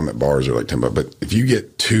you buy them at bars, they're like $10. But if you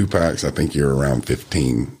get 2 packs, I think you're around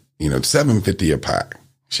 15. $7.50 a pack.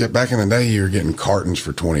 Shit, back in the day, you were getting cartons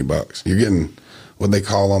for $20. You're getting what they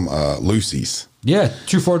call them, Lucy's. Yeah,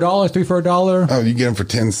 2 for $1, 3 for $1. Oh, you get them for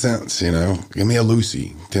 10 cents. Give me a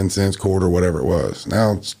Lucy, 10 cents, quarter, whatever it was.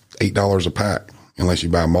 Now it's $8 a pack, unless you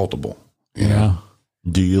buy multiple. You know?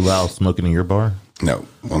 Do you allow smoking in your bar? No,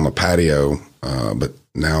 on the patio. But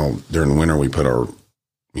now during the winter, we put our,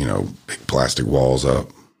 big plastic walls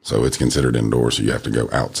up. So it's considered indoors. So you have to go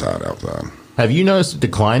outside. Have you noticed a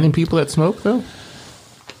decline in people that smoke though?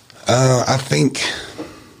 I think,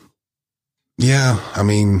 yeah, I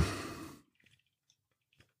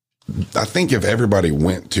think if everybody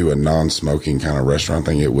went to a non-smoking kind of restaurant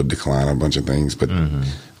thing, it would decline a bunch of things. But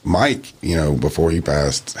Mike, before he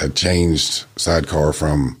passed, had changed Sidecar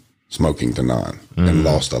from smoking to non and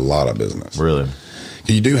lost a lot of business. Really?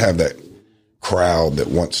 You do have that crowd that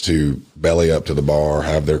wants to belly up to the bar,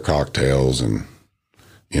 have their cocktails, and,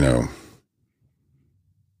 you know,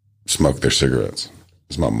 smoke their cigarettes.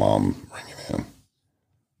 It's my mom ringing in.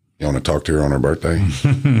 You want to talk to her on her birthday?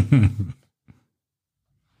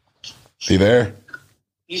 She there?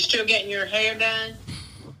 You still getting your hair done?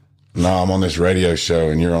 No, I'm on this radio show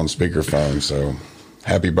and you're on speakerphone, so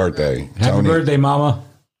happy birthday. Happy Tony. birthday, Mama.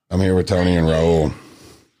 I'm here with Tony and Raul.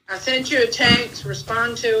 I sent you a text,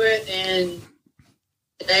 respond to it, and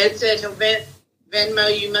Dad said he'll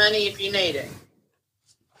Venmo you money if you need it.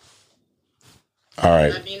 All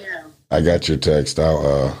right. Let me know. I got your text.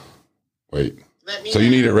 I'll wait. Let me So know.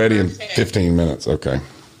 you need it ready in Okay. 15 minutes. Okay.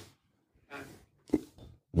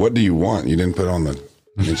 What do you want? You didn't put on the,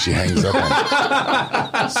 and then she hangs up on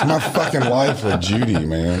me. It's my fucking life with Judy,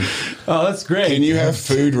 man. Oh, that's great. Can you have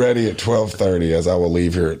food ready at 12:30 as I will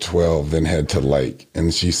leave here at 12, then head to Lake?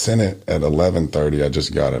 And she sent it at 11:30. I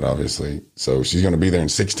just got it, obviously. So she's going to be there in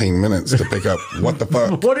 16 minutes to pick up what the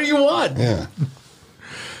fuck. What do you want? Yeah.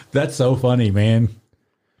 That's so funny, man.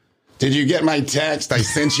 Did you get my text? I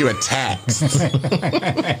sent you a text.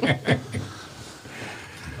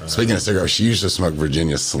 Speaking of cigarettes, she used to smoke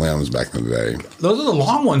Virginia Slims back in the day. Those are the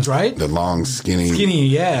long ones, right? The long, skinny. Skinny,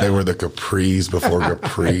 yeah. They were the Capris before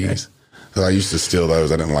Capris. So I used to steal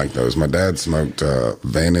those. I didn't like those. My dad smoked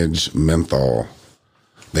Vantage Menthol.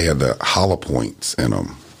 They had the hollow points in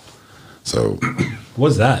them. So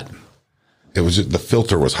What's that? it was just, the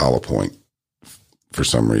filter was hollow point for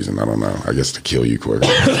some reason. I don't know. I guess to kill you quicker.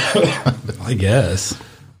 I guess.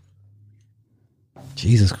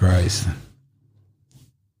 Jesus Christ.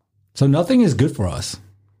 So nothing is good for us.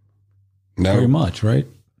 Very No, much, right?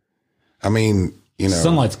 I mean, you know,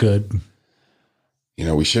 Sunlight's good. you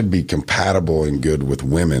know, we should be compatible and good with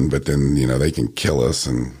women, but then, you know, they can kill us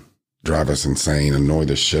and drive us insane, annoy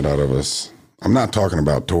the shit out of us. I'm not talking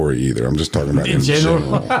about Tori either. I'm just talking about in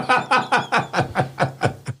general.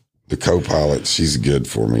 The co-pilot, she's good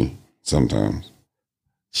for me sometimes.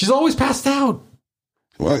 She's always passed out.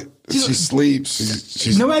 What? She sleeps.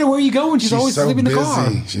 She's No matter where you go, and she's always so sleeping in the busy.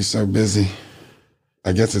 car. She's so busy.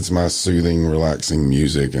 I guess it's my soothing, relaxing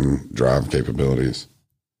music and drive capabilities.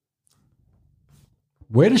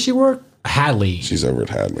 Where does she work? Hadley. She's over at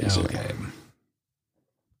Hadley's. Yeah. Okay.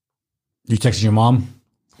 You texting your mom?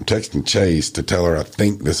 I'm texting Chase to tell her I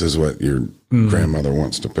think this is what your grandmother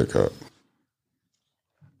wants to pick up.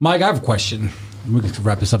 Mike, I have a question. We can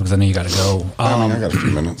wrap this up because I know you got to go. I mean, I got a few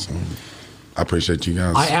minutes. I appreciate you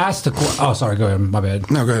guys. I asked the oh, sorry, go ahead. My bad.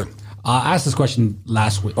 No, go ahead. I asked this question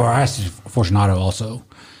last week, or I asked it Fortunato also.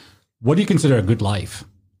 What do you consider a good life?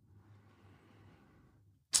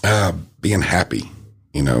 Being happy.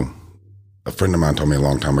 You know, a friend of mine told me a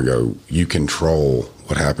long time ago, you control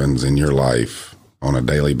what happens in your life on a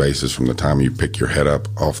daily basis from the time you pick your head up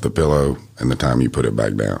off the pillow and the time you put it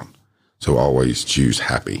back down. So always choose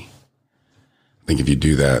happy. I think if you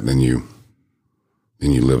do that, then you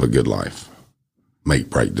live a good life. Make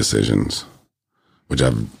bright decisions, which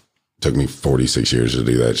took me 46 years to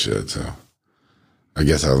do that shit. So I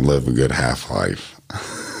guess I'll live a good half life.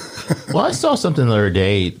 Well, I saw something the other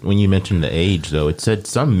day when you mentioned the age, though. It said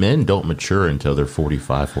some men don't mature until they're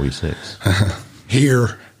 45, 46.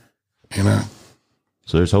 Here, you know.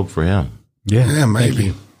 So there's hope for him. Yeah,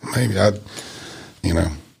 maybe. Maybe. I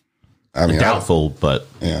mean, Doubtful, but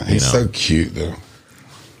yeah, he's so cute, though.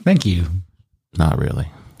 Thank you. not really.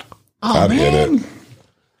 Oh, I'd hit it.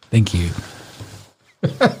 Thank you.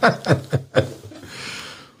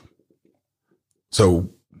 So,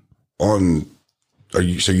 are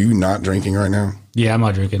you not drinking right now? Yeah, I'm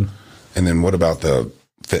not drinking. And then what about the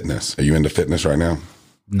fitness? Are you into fitness right now?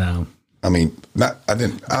 No. I mean, I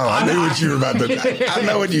knew what you were about to. I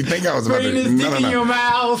know what you think I was about to. No. in your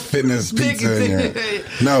mouth. Fitness pizza.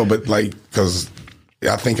 No, but because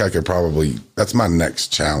I think I could probably. That's my next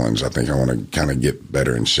challenge. I think I want to kind of get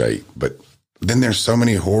better in shape. But then there's so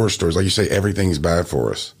many horror stories. Like you say, everything's bad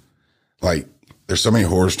for us. Like there's so many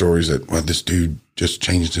horror stories that this dude just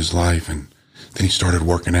changed his life and then he started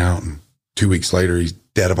working out and 2 weeks later he's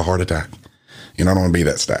dead of a heart attack. I don't want to be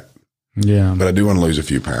that stat. Yeah. But I do want to lose a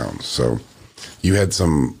few pounds. So you had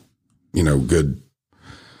some, good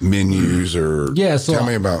menus or So tell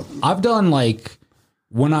me about. I've done like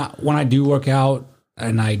when I do work out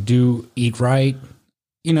and I do eat right,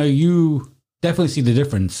 you definitely see the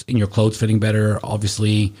difference in your clothes fitting better.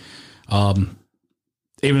 Obviously,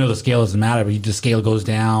 even though the scale doesn't matter, but the scale goes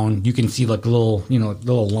down. You can see like a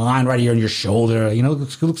little line right here on your shoulder.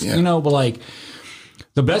 But like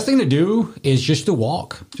the best thing to do is just to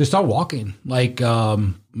walk. Just start walking. Like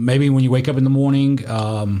maybe when you wake up in the morning,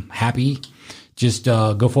 happy, just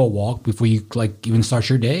go for a walk before you like even start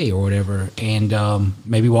your day or whatever, and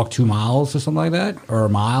maybe walk 2 miles or something like that, or a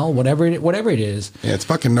mile, whatever it is. Yeah, it's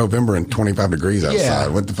fucking November and 25 degrees outside. Yeah.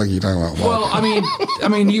 What the fuck are you talking about? Well, I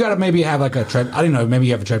mean, you got to maybe have like a tread. I don't know. Maybe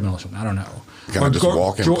you have a treadmill or something. I don't know. Can I just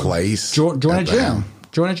walk in place? Join a gym.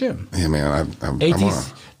 Join a gym. Yeah, man.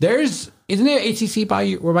 Isn't there ATC by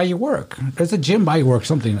your work? There's a gym by your work,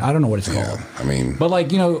 something. I don't know what it's called. I mean, but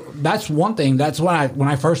like, you know, that's one thing. That's when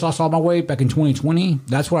I first lost all my weight back in 2020.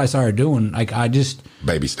 That's what I started doing. Like I just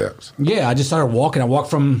baby steps. Yeah, I just started walking. I walked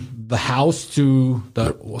from the house to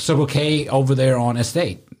the Circle K over there on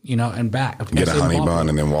Estate, you know, and back. Get a honey bun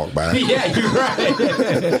and then walk back. Yeah, you're right.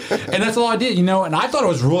 And that's all I did, you know. And I thought it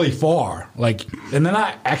was really far. Like, and then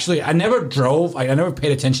I never drove. I never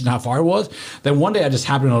paid attention to how far it was. Then one day I just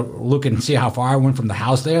happened to look and see how far I went from the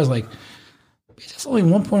house there. I was like, it's only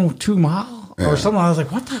 1.2 mile or something. I was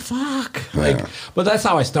like, what the fuck? Like, but that's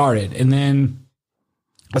how I started. And then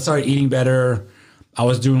I started eating better. I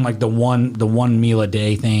was doing like the one meal a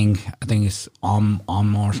day thing. I think it's Omma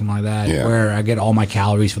or something like that, where I get all my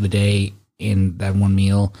calories for the day in that one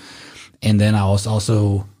meal. And then I was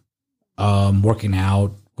also working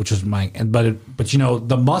out, which was but you know,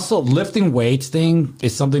 the muscle lifting weights thing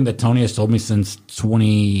is something that Tony has told me since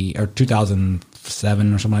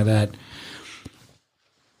 2007 or something like that.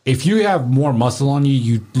 If you have more muscle on you,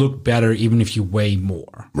 you look better even if you weigh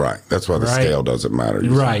more. Right. That's why the scale doesn't matter.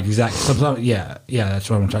 Right. Exactly. Sometimes, yeah. That's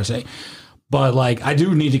what I'm trying to say. But like, I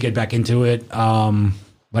do need to get back into it.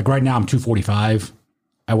 Like right now, I'm 245.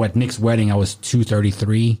 I went Nick's wedding. I was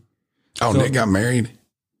 233. Oh, so, Nick got married.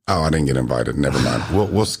 Oh, I didn't get invited. Never mind.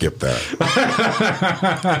 We'll skip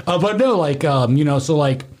that. But no, like you know, so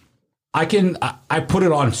like. I put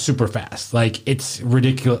it on super fast. Like it's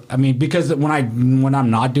ridiculous. I mean, because when I'm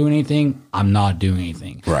not doing anything, I'm not doing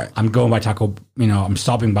anything. Right. I'm going by Taco, you know, I'm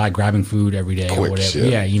stopping by grabbing food every day or whatever.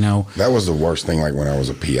 Shit. Yeah, you know. That was the worst thing. Like when I was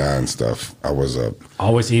a PI and stuff, I was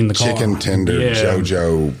always eating the chicken tender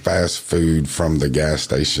JoJo fast food from the gas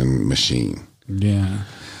station machine. Yeah.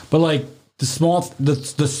 But like the smaller,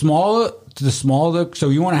 so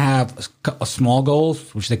you want to have a small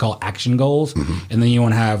goals, which they call action goals. Mm-hmm. And then you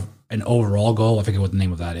want to have an overall goal. I forget what the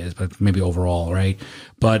name of that is, but maybe overall, right?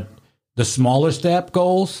 But the smaller step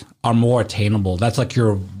goals are more attainable. That's like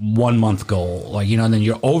your 1 month goal, like, you know, and then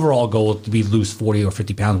your overall goal is to be lose 40 or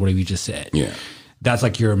 50 pounds, whatever you just said. Yeah. That's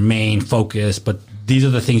like your main focus, but these are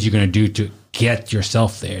the things you're going to do to get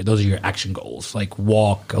yourself there. Those are your action goals, like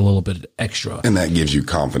walk a little bit extra. And that gives you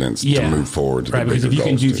confidence to move forward to the bigger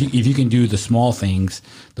goals. If you can do the small things,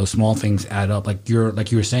 those small things add up. Like you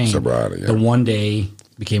were saying, sobriety, the 1 day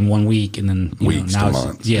became 1 week, and then weeks now to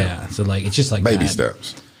months. Yeah, so like it's just like baby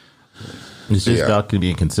steps. It's just about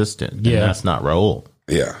being consistent. Yeah, and that's not Raul.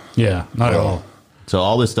 Yeah, not at all. So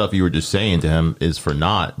all this stuff you were just saying to him is for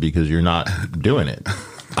naught because you're not doing it.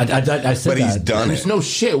 I said but he's done There's no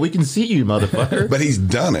shit. We can see you, motherfucker. But he's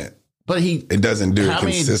done it. But it doesn't do it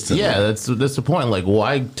consistently. Yeah, that's the point. Like,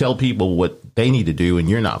 why tell people what they need to do and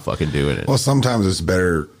you're not fucking doing it? Well, sometimes it's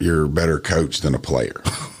better. You're a better coach than a player.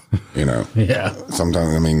 You know. Yeah.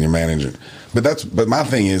 Sometimes, I mean, you're managing. But my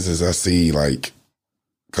thing is I see like,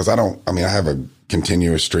 because I have a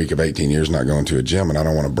continuous streak of 18 years not going to a gym, and I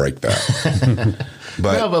don't want to break that.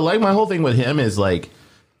 but like my whole thing with him is like,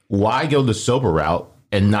 why go the sober route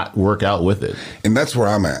and not work out with it? And that's where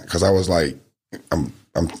I'm at, because I was like, I'm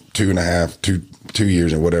 2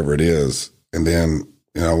 years or whatever it is, and then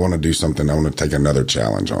I want to do something. I want to take another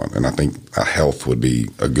challenge on, and I think health would be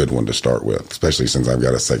a good one to start with, especially since I've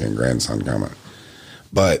got a second grandson coming.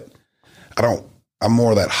 But I'm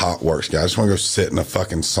more of that hot works guy. I just want to go sit in a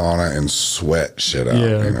fucking sauna and sweat shit out,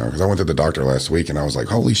 because I went to the doctor last week and I was like,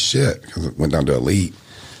 holy shit, because it went down to elite.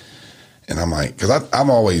 And I'm like, because I'm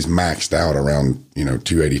always maxed out around,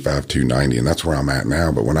 285, 290, and that's where I'm at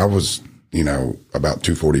now. But when I was, about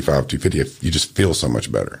 245, 250, you just feel so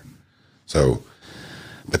much better. So,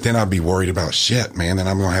 but then I'd be worried about shit, man. And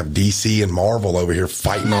I'm going to have DC and Marvel over here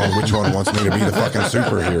fighting on which one wants me to be the fucking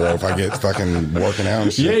superhero if I get fucking working out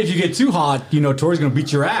and shit. Yeah, if you get too hot, Tori's going to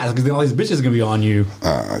beat your ass because then all these bitches are going to be on you.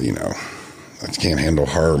 I can't handle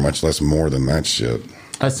her, much less more than that shit.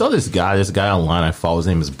 I saw this guy online I follow. His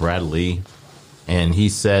name is Brad Lee. And he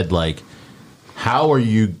said, like, how are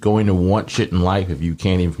you going to want shit in life if you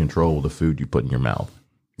can't even control the food you put in your mouth?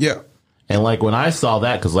 Yeah. And like when I saw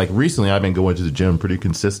that, because like recently I've been going to the gym pretty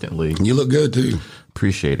consistently. You look good too.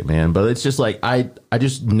 Appreciate it, man. But it's just like I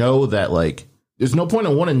just know that like there's no point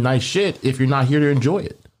in wanting nice shit if you're not here to enjoy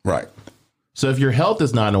it. Right. So if your health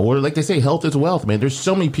is not in order, like they say, health is wealth, man. There's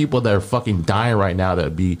so many people that are fucking dying right now that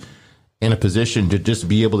would be in a position to just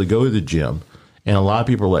be able to go to the gym And a lot of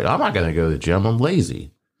people are like, I'm not going to go to the gym. I'm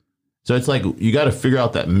lazy. So it's like you got to figure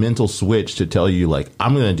out that mental switch to tell you, like,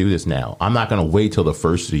 I'm going to do this now. I'm not going to wait till the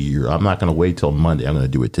first of the year. I'm not going to wait till Monday. I'm going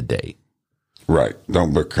to do it today. Right.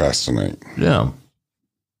 Don't procrastinate. Yeah.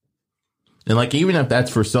 And like, even if that's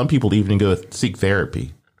for some people to even go seek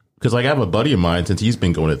therapy, because like I have a buddy of mine, since he's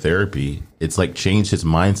been going to therapy, it's like changed his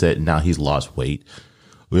mindset and now he's lost weight.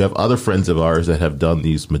 We have other friends of ours that have done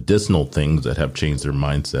these medicinal things that have changed their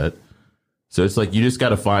mindset. So it's like, you just got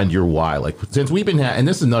to find your why. Like, since we've been, and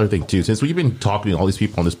this is another thing too, since we've been talking to all these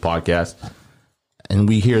people on this podcast and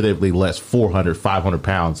we hear that they lost 400, 500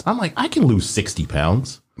 pounds, I'm like, I can lose 60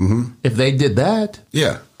 pounds if they did that.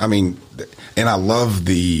 Yeah. I mean, and I love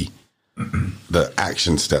the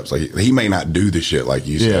action steps. Like, he may not do the shit like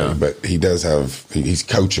you say, but he does have, he's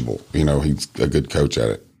coachable. You know, he's a good coach at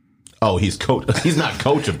it. Oh, he's not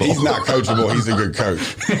coachable. He's not coachable. He's a good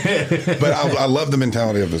coach. But I love the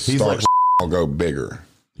mentality of the start. Like, I'll go bigger.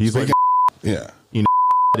 He's like, yeah. You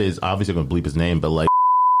know, is obviously going to bleep his name, but like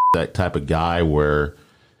that type of guy where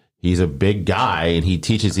he's a big guy and he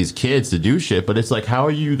teaches these kids to do shit. But it's like, how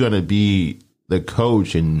are you going to be the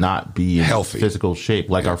coach and not be in healthy physical shape?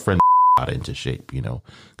 Like our friend got into shape, you know.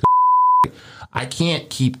 I can't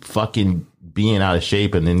keep fucking being out of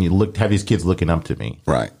shape and then have these kids looking up to me.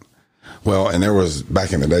 Right. Well, and there was,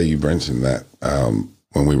 back in the day, you mentioned that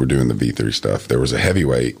when we were doing the V3 stuff, there was a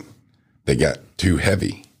heavyweight that got too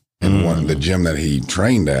heavy. And the gym that he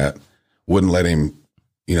trained at wouldn't let him,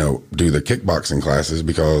 you know, do the kickboxing classes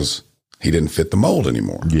because he didn't fit the mold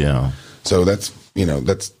anymore. Yeah. So that's, you know,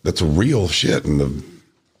 that's a real shit in the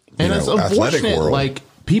athletic world. Like,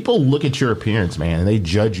 people look at your appearance, man, and they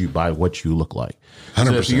judge you by what you look like. 100%.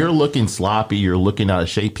 So if you're looking sloppy, you're looking out of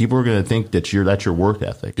shape, people are going to think that that's your work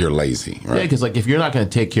ethic. You're lazy, right? Yeah, because like if you're not going to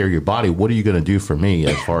take care of your body, what are you going to do for me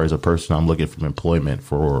as far as a person I'm looking for employment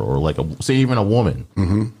for, or like say even a woman?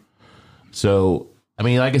 Mm-hmm. So I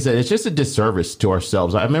mean, like I said, it's just a disservice to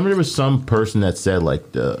ourselves. I remember there was some person that said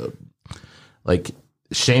like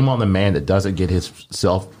shame on the man that doesn't get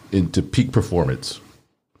himself into peak performance.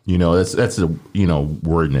 You know, that's a, you know,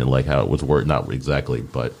 wording it like how it was worded, not exactly,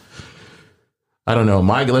 but I don't know.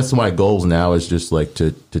 That's my goals now is just like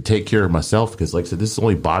to take care of myself, because like I said, this is the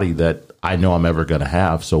only body that I know I'm ever going to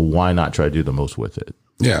have. So why not try to do the most with it?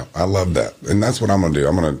 Yeah, I love that. And that's what I'm going to do.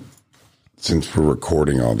 I'm going to, since we're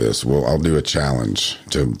recording all this, I'll do a challenge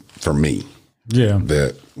for me. Yeah.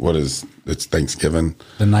 It's Thanksgiving.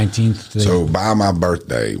 The 19th. So by my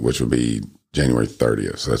birthday, which would be January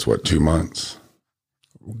 30th. So that's what, 2 months?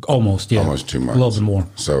 Almost, yeah. Almost 2 months. A little bit more.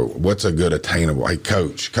 So what's a good attainable? Hey,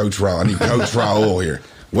 Coach Raul, I need Coach Raul here.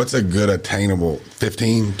 What's a good attainable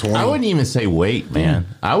 15, 20? I wouldn't even say weight, man.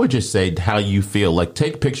 I would just say how you feel. Like,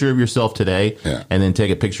 take a picture of yourself today and then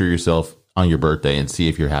take a picture of yourself on your birthday and see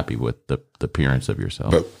if you're happy with the appearance of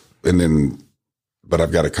yourself. But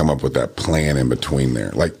I've got to come up with that plan in between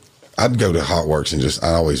there. Like, I'd go to Hot Works and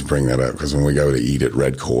I always bring that up because when we go to eat at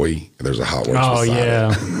Red Koi, there's a Hot Works. Oh, yeah.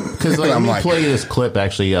 Because let me play this clip.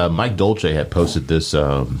 Actually, Mike Dolce had posted this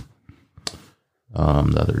the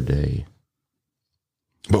other day.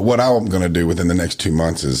 But what I'm going to do within the next 2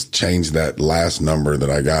 months is change that last number that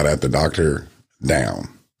I got at the doctor down.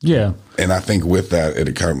 Yeah. And I think with that,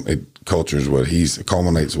 it cultures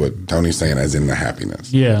culminates what Tony's saying, as in the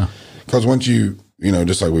happiness. Yeah. Because once you know,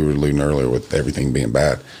 just like we were alluding earlier with everything being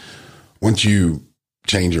bad, once you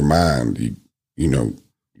change your mind, you know,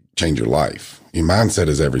 change your life. Your mindset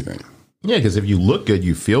is everything. Yeah, because if you look good,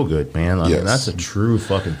 you feel good, man. I mean, that's a true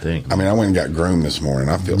fucking thing. I mean, I went and got groomed this morning.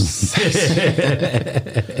 I feel sexy.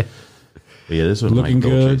 Yeah, this is what looking Mike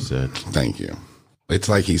Dolce good. said. Thank you. It's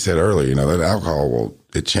like he said earlier, you know, that alcohol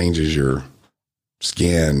it changes your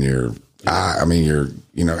skin, your eye. I mean,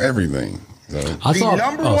 you know, everything. The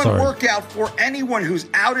number one workout for anyone who's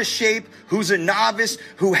out of shape, who's a novice,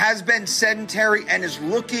 who has been sedentary and is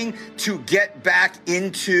looking to get back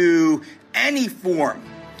into any form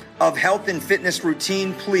of health and fitness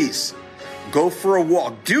routine, please go for a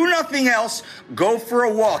walk. Do nothing else. Go for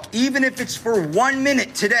a walk, even if it's for 1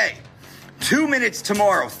 minute today, 2 minutes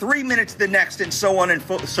tomorrow, 3 minutes the next, and so on and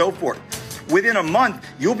so forth. Within a month,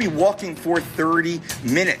 you'll be walking for 30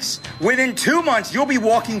 minutes. Within 2 months, you'll be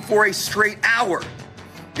walking for a straight hour.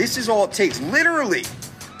 This is all it takes. Literally,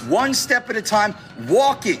 one step at a time.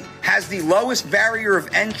 Walking has the lowest barrier of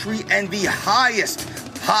entry and the highest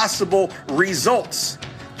possible results.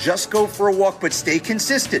 Just go for a walk, but stay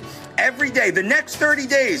consistent. Every day, the next 30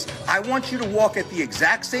 days, I want you to walk at the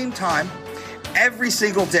exact same time, every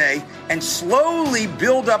single day, and slowly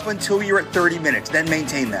build up until you're at 30 minutes. Then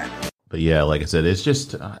maintain that. But yeah, like I said, it's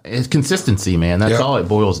just it's consistency, man. That's all it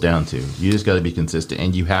boils down to. You just got to be consistent,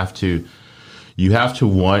 and you have to You have to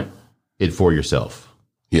want it for yourself.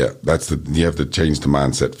 Yeah, you have to change the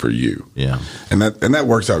mindset for you. Yeah. And that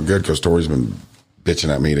works out good because Tori's been bitching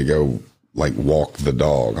at me to go like walk the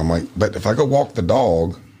dog. I'm like, but if I go walk the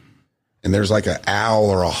dog and there's like an owl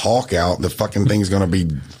or a hawk out, the fucking thing's going to be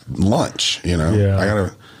lunch, you know? Yeah.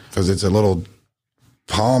 Because it's a little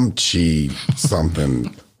Pomchi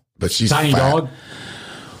something, but she's tiny fat. dog.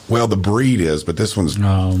 Well, the breed is, but this one's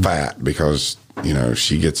fat because, you know,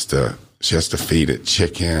 she has to feed it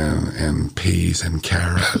chicken and peas and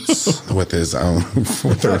carrots with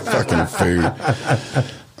her fucking food.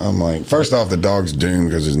 I'm like, first off, the dog's doomed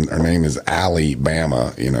because her name is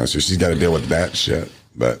Alabama, you know, so she's got to deal with that shit.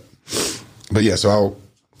 But yeah, so I'll,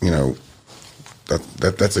 you know,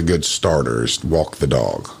 that's a good starter is walk the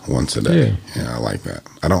dog once a day. Yeah, I like that.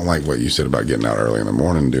 I don't like what you said about getting out early in the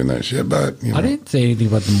morning and doing that shit, but, you know. I didn't say anything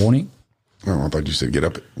about the morning. Oh, I thought you said get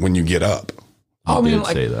up when you get up. I did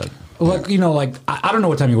say that. Like, you know, like, I don't know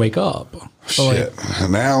what time you wake up. Shit.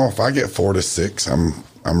 Now, if I get 4 to 6, I'm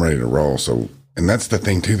ready to roll. So, and that's the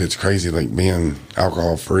thing too that's crazy. Like being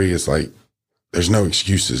alcohol free, it's like there's no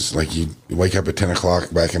excuses. Like you wake up at 10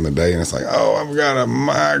 o'clock back in the day, and it's like, oh, I've got a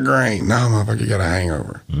migraine. No, motherfucker, you got a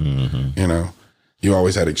hangover. Mm-hmm. You know, you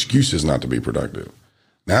always had excuses not to be productive.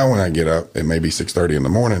 Now, when I get up, it may be 6:30 in the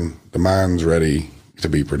morning. The mind's ready to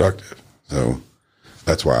be productive. So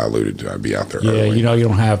that's why I alluded to I'd be out there. Yeah, early. you know, you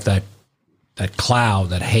don't have that cloud,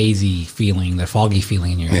 that hazy feeling, that foggy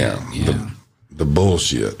feeling in your head. Yeah. The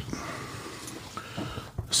bullshit.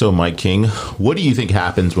 So, Mike King, what do you think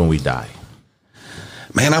happens when we die?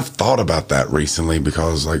 Man, I've thought about that recently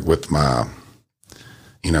because, like, with my,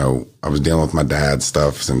 you know, I was dealing with my dad's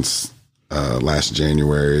stuff since last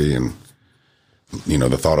January, and, you know,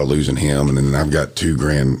 the thought of losing him, and then I've got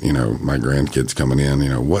my grandkids coming in, you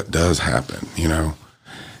know, what does happen, you know?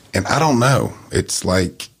 And I don't know. It's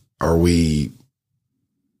like, are we,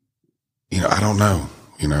 you know, I don't know,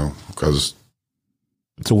 you know, because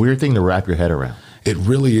it's a weird thing to wrap your head around. It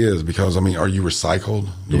really is because, I mean, are you recycled?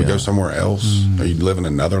 Do we go somewhere else? Are you living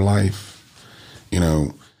another life? You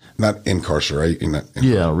know, not incarceration.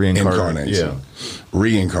 Reincarnation. Yeah.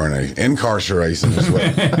 Reincarnation. Incarceration is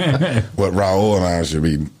what Raul and I should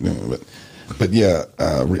be doing. But yeah,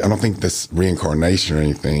 I don't think this reincarnation or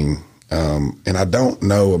anything. And I don't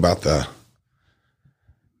know about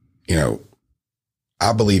you know,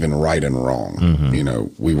 I believe in right and wrong. Mm-hmm. You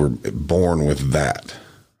know, we were born with that.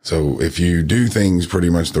 So if you do things pretty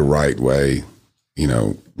much the right way, you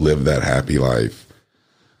know, live that happy life,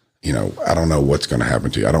 you know, I don't know what's going to happen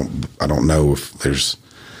to you. I don't know if there's,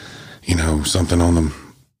 you know, something on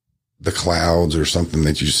the clouds or something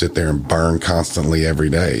that you sit there and burn constantly every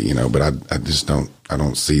day, you know, but I just don't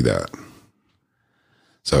see that.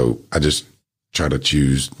 So I just try to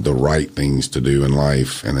choose the right things to do in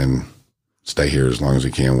life and then stay here as long as we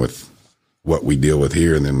can with what we deal with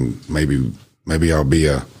here. And then maybe I'll be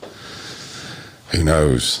who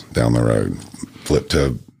knows, down the road, flip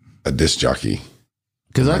to a disc jockey.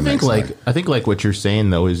 Because I think like what you're saying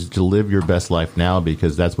though is to live your best life now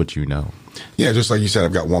because that's what you know. Yeah, just like you said,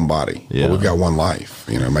 I've got one body. Yeah, we've got one life.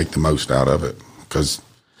 You know, make the most out of it. Because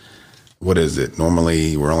what is it?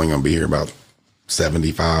 Normally, we're only going to be here about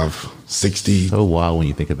 75, 60. So wild when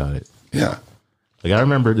you think about it. Yeah. Like I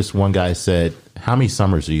remember this one guy said, "How many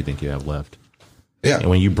summers do you think you have left?" Yeah. And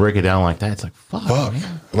when you break it down like that, it's like, fuck.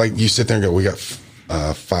 Man. Like you sit there and go, we got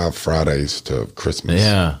 5 Fridays to Christmas.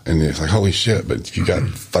 Yeah. And it's like, holy shit. But if you got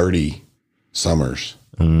 30 summers,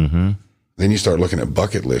 then you start looking at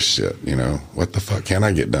bucket list shit. You know, what the fuck can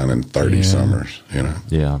I get done in 30 summers? You know?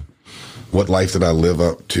 Yeah. What life did I live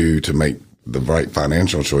up to make the right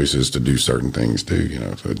financial choices to do certain things too? You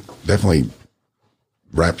know, so it definitely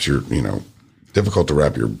wraps your, you know, difficult to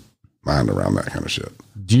wrap your mind around that kind of shit.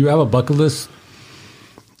 Do you have a bucket list?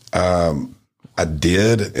 I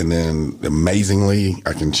did, and then amazingly,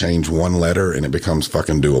 I can change one letter and it becomes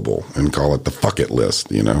fucking doable and call it the fuck it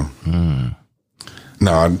list, you know?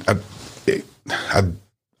 No,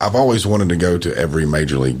 I've always wanted to go to every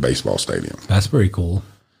Major League Baseball stadium. That's pretty cool.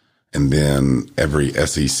 And then every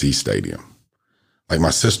SEC stadium. Like my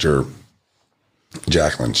sister,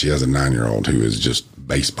 Jacqueline, she has a 9-year-old who is just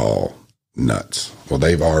baseball nuts. Well,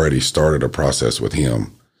 they've already started a process with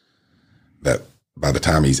him that by the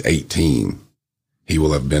time he's 18, he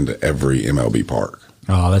will have been to every MLB park.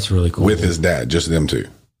 Oh, that's really cool. With his dad, just them two.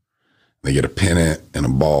 They get a pennant and a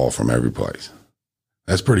ball from every place.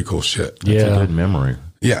 That's pretty cool shit. That's a good memory.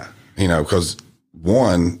 Yeah. You know, because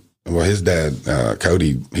his dad,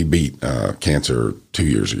 Cody, he beat cancer 2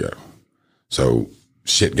 years ago. So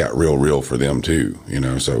shit got real for them too, you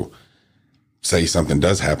know. So say something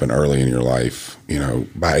does happen early in your life, you know,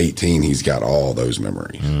 by 18, he's got all those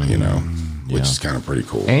memories, you know, which is kind of pretty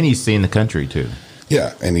cool. And he's seen the country too.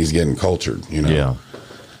 Yeah. And he's getting cultured, you know. Yeah.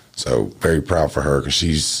 So very proud for her because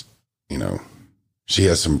she's, you know, she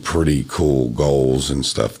has some pretty cool goals and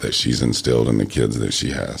stuff that she's instilled in the kids that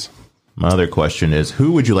she has. My other question is,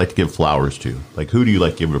 who would you like to give flowers to? Like, who do you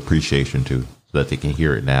like to give appreciation to so that they can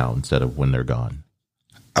hear it now instead of when they're gone?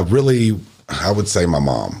 I would say my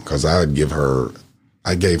mom, because I gave her,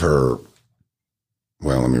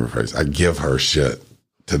 well, let me rephrase. I give her shit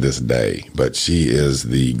to this day, but she is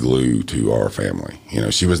the glue to our family. You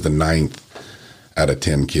know, she was the 9th out of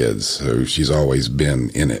 10 kids, so she's always been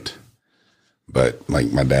in it. But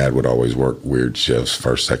like my dad would always work weird shifts,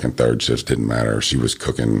 first, second, third shifts, didn't matter. She was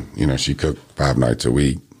cooking, you know, she cooked 5 nights a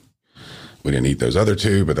week. We didn't eat those other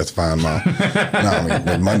 2, but that's fine, Mom. No, I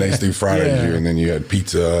mean, Mondays through Fridays, and then you had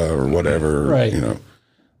pizza or whatever, right. You know.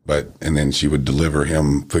 And then she would deliver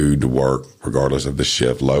him food to work, regardless of the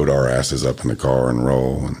shift, load our asses up in the car and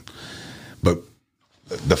roll. But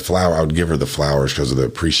I would give her the flowers because of the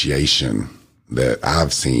appreciation that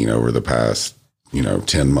I've seen over the past, you know,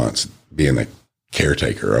 10 months being the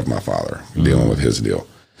caretaker of my father, dealing with his deal.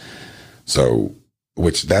 So,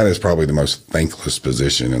 which that is probably the most thankless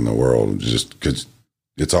position in the world, just because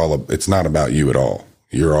it's not about you at all.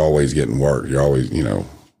 You're always getting work. You're always, you know,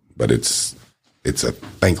 but it's a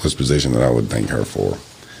thankless position that I would thank her for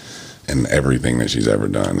and everything that she's ever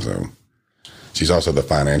done. So she's also the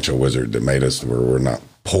financial wizard that made us where we're not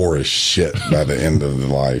poor as shit by the end of the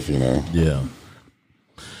life, you know? Yeah.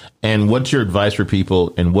 And what's your advice for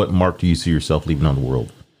people, and what mark do you see yourself leaving on the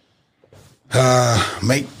world?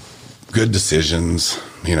 Make good decisions,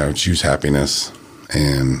 you know, choose happiness.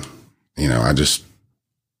 And, you know, I just,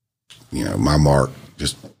 you know, my mark,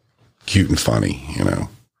 just cute and funny, you know.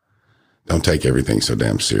 Don't take everything so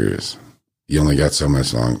damn serious. You only got so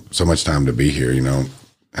much time to be here, you know.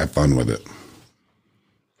 Have fun with it.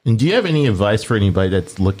 And do you have any advice for anybody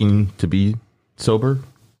that's looking to be sober?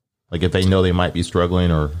 Like if they know they might be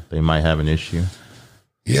struggling or they might have an issue?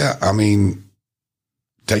 Yeah, I mean,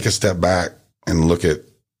 take a step back and look at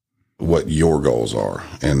what your goals are,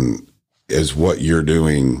 and is what you're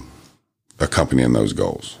doing accompanying those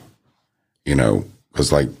goals? You know,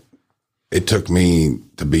 because like it took me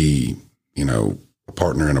to be, you know, a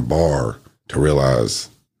partner in a bar to realize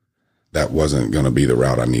that wasn't going to be the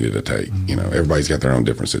route I needed to take. You know, everybody's got their own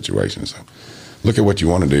different situations. So look at what you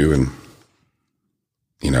want to do, and,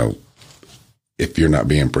 you know, if you're not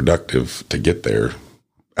being productive to get there,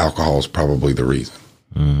 alcohol is probably the reason.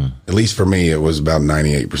 At least for me, it was about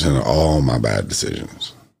 98% of all my bad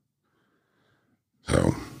decisions.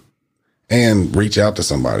 So, and reach out to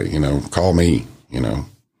somebody, you know, call me, you know.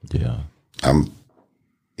 Yeah. I'm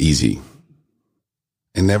easy.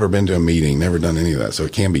 And never been to a meeting, never done any of that. So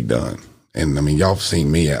it can be done. And I mean, y'all have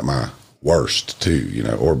seen me at my worst too, you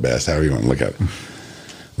know, or best, however you want to look at it.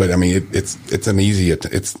 But I mean,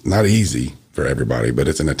 it's not easy for everybody, but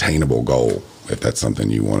it's an attainable goal if that's something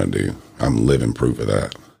you want to do. I'm living proof of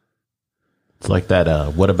that. It's like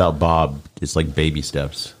that. What about Bob? It's like baby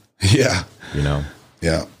steps. Yeah. You know?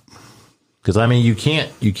 Yeah. Because I mean, you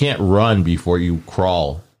can't run before you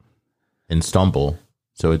crawl and stumble.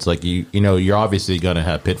 So it's like, you know, you're obviously going to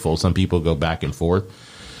have pitfalls. Some people go back and forth.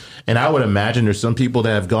 And I would imagine there's some people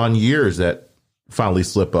that have gone years that finally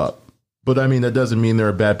slip up. But I mean, that doesn't mean they're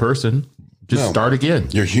a bad person. Just start again.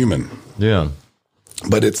 You're human. Yeah.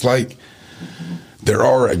 But it's like, there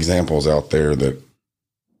are examples out there that,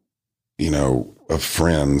 you know, of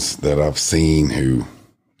friends that I've seen who,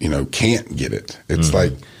 you know, can't get it. It's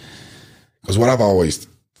like, because what I've always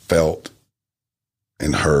felt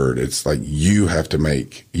and heard, it's like you have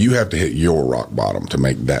to hit your rock bottom to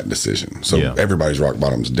make that decision. So everybody's rock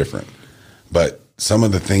bottom is different. But some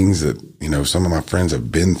of the things that, you know, some of my friends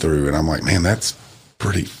have been through, and I'm like, man, that's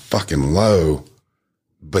pretty fucking low.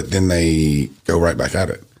 But then they go right back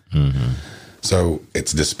at it. So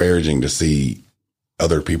it's disparaging to see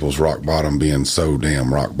other people's rock bottom being so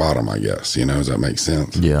damn rock bottom, I guess. You know, does that make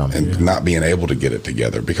sense? Yeah. And not being able to get it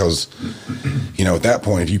together, because, you know, at that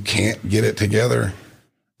point, if you can't get it together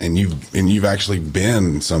and you've actually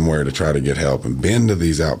been somewhere to try to get help and been to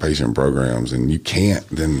these outpatient programs and you can't,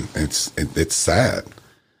 then it's sad,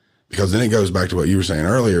 because then it goes back to what you were saying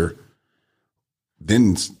earlier.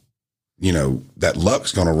 Then, you know, that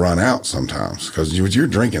luck's going to run out sometimes, because you're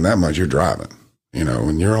drinking that much, you're driving, you know,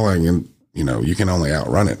 and you're only, you know, you can only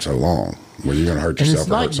outrun it so long where you're going to hurt yourself.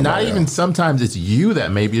 And it's not even else. Sometimes it's you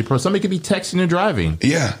that may be the problem. Somebody could be texting and driving.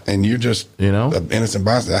 Yeah. And you're just, you know, an innocent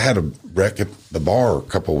bystander. I had a wreck at the bar a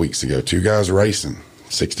couple of weeks ago. 2 guys racing,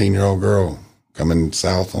 16-year-old girl coming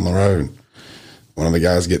south on the road. one of the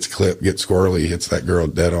guys gets clipped, gets squirrely, hits that girl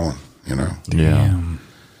dead on, you know? Yeah.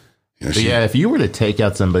 You know, Yeah, if you were to take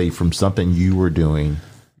out somebody from something you were doing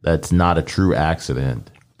that's not a true accident,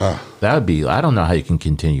 that would be, I don't know how you can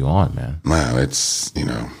continue on, man. Man, it's, you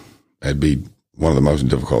know, that'd be one of the most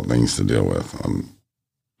difficult things to deal with.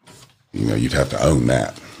 You know, you'd have to own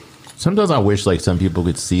that. Sometimes I wish like some people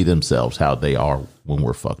could see themselves how they are when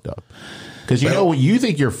we're fucked up. Because, you know, you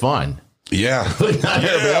think you're fun. Yeah. But not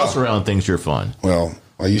everybody else around thinks you're fun. Well,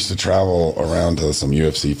 I used to travel around to some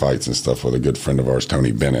UFC fights and stuff with a good friend of ours,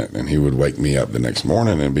 Tony Bennett, and he would wake me up the next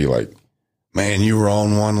morning and be like, man, you were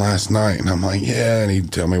on one last night. And I'm like, yeah. And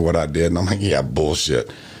he'd tell me what I did. And I'm like, yeah,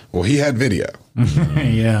 bullshit. Well, he had video.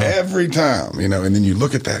 Yeah. Every time, you know, and then you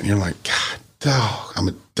look at that and you're like, God, dog, I'm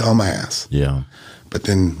a dumbass. Yeah. But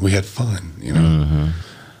then we had fun, you know.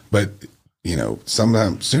 But, you know,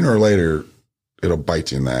 sometimes, sooner or later, it'll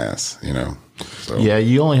bite you in the ass, you know. So. Yeah,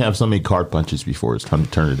 you only have so many card punches before it's time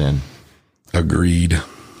to turn it in. Agreed.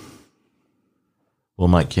 Well,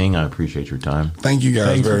 Mike King, I appreciate your time. Thank you guys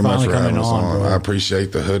Thanks very for much for having coming us on, on. bro. I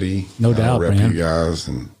appreciate the hoodie. No doubt, rep man. you guys,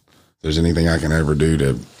 and if there's anything I can ever do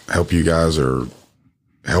to help you guys or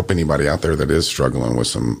help anybody out there that is struggling with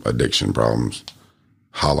some addiction problems,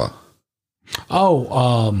 holla.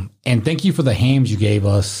 Oh, and thank you for the hams you gave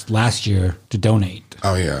us last year to donate.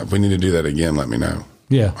 Oh yeah, if we need to do that again, let me know.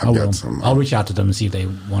 Yeah, I've got some. I'll reach out to them and see if they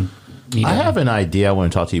want me to. I have an idea I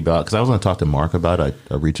want to talk to you about because I was going to talk to Mark about it.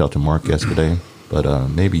 I reached out to Mark yesterday, but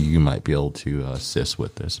maybe you might be able to assist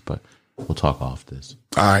with this, but we'll talk off this.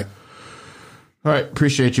 All right. All right.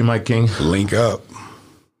 Appreciate you, Mike King. Link up.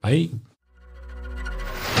 Bye.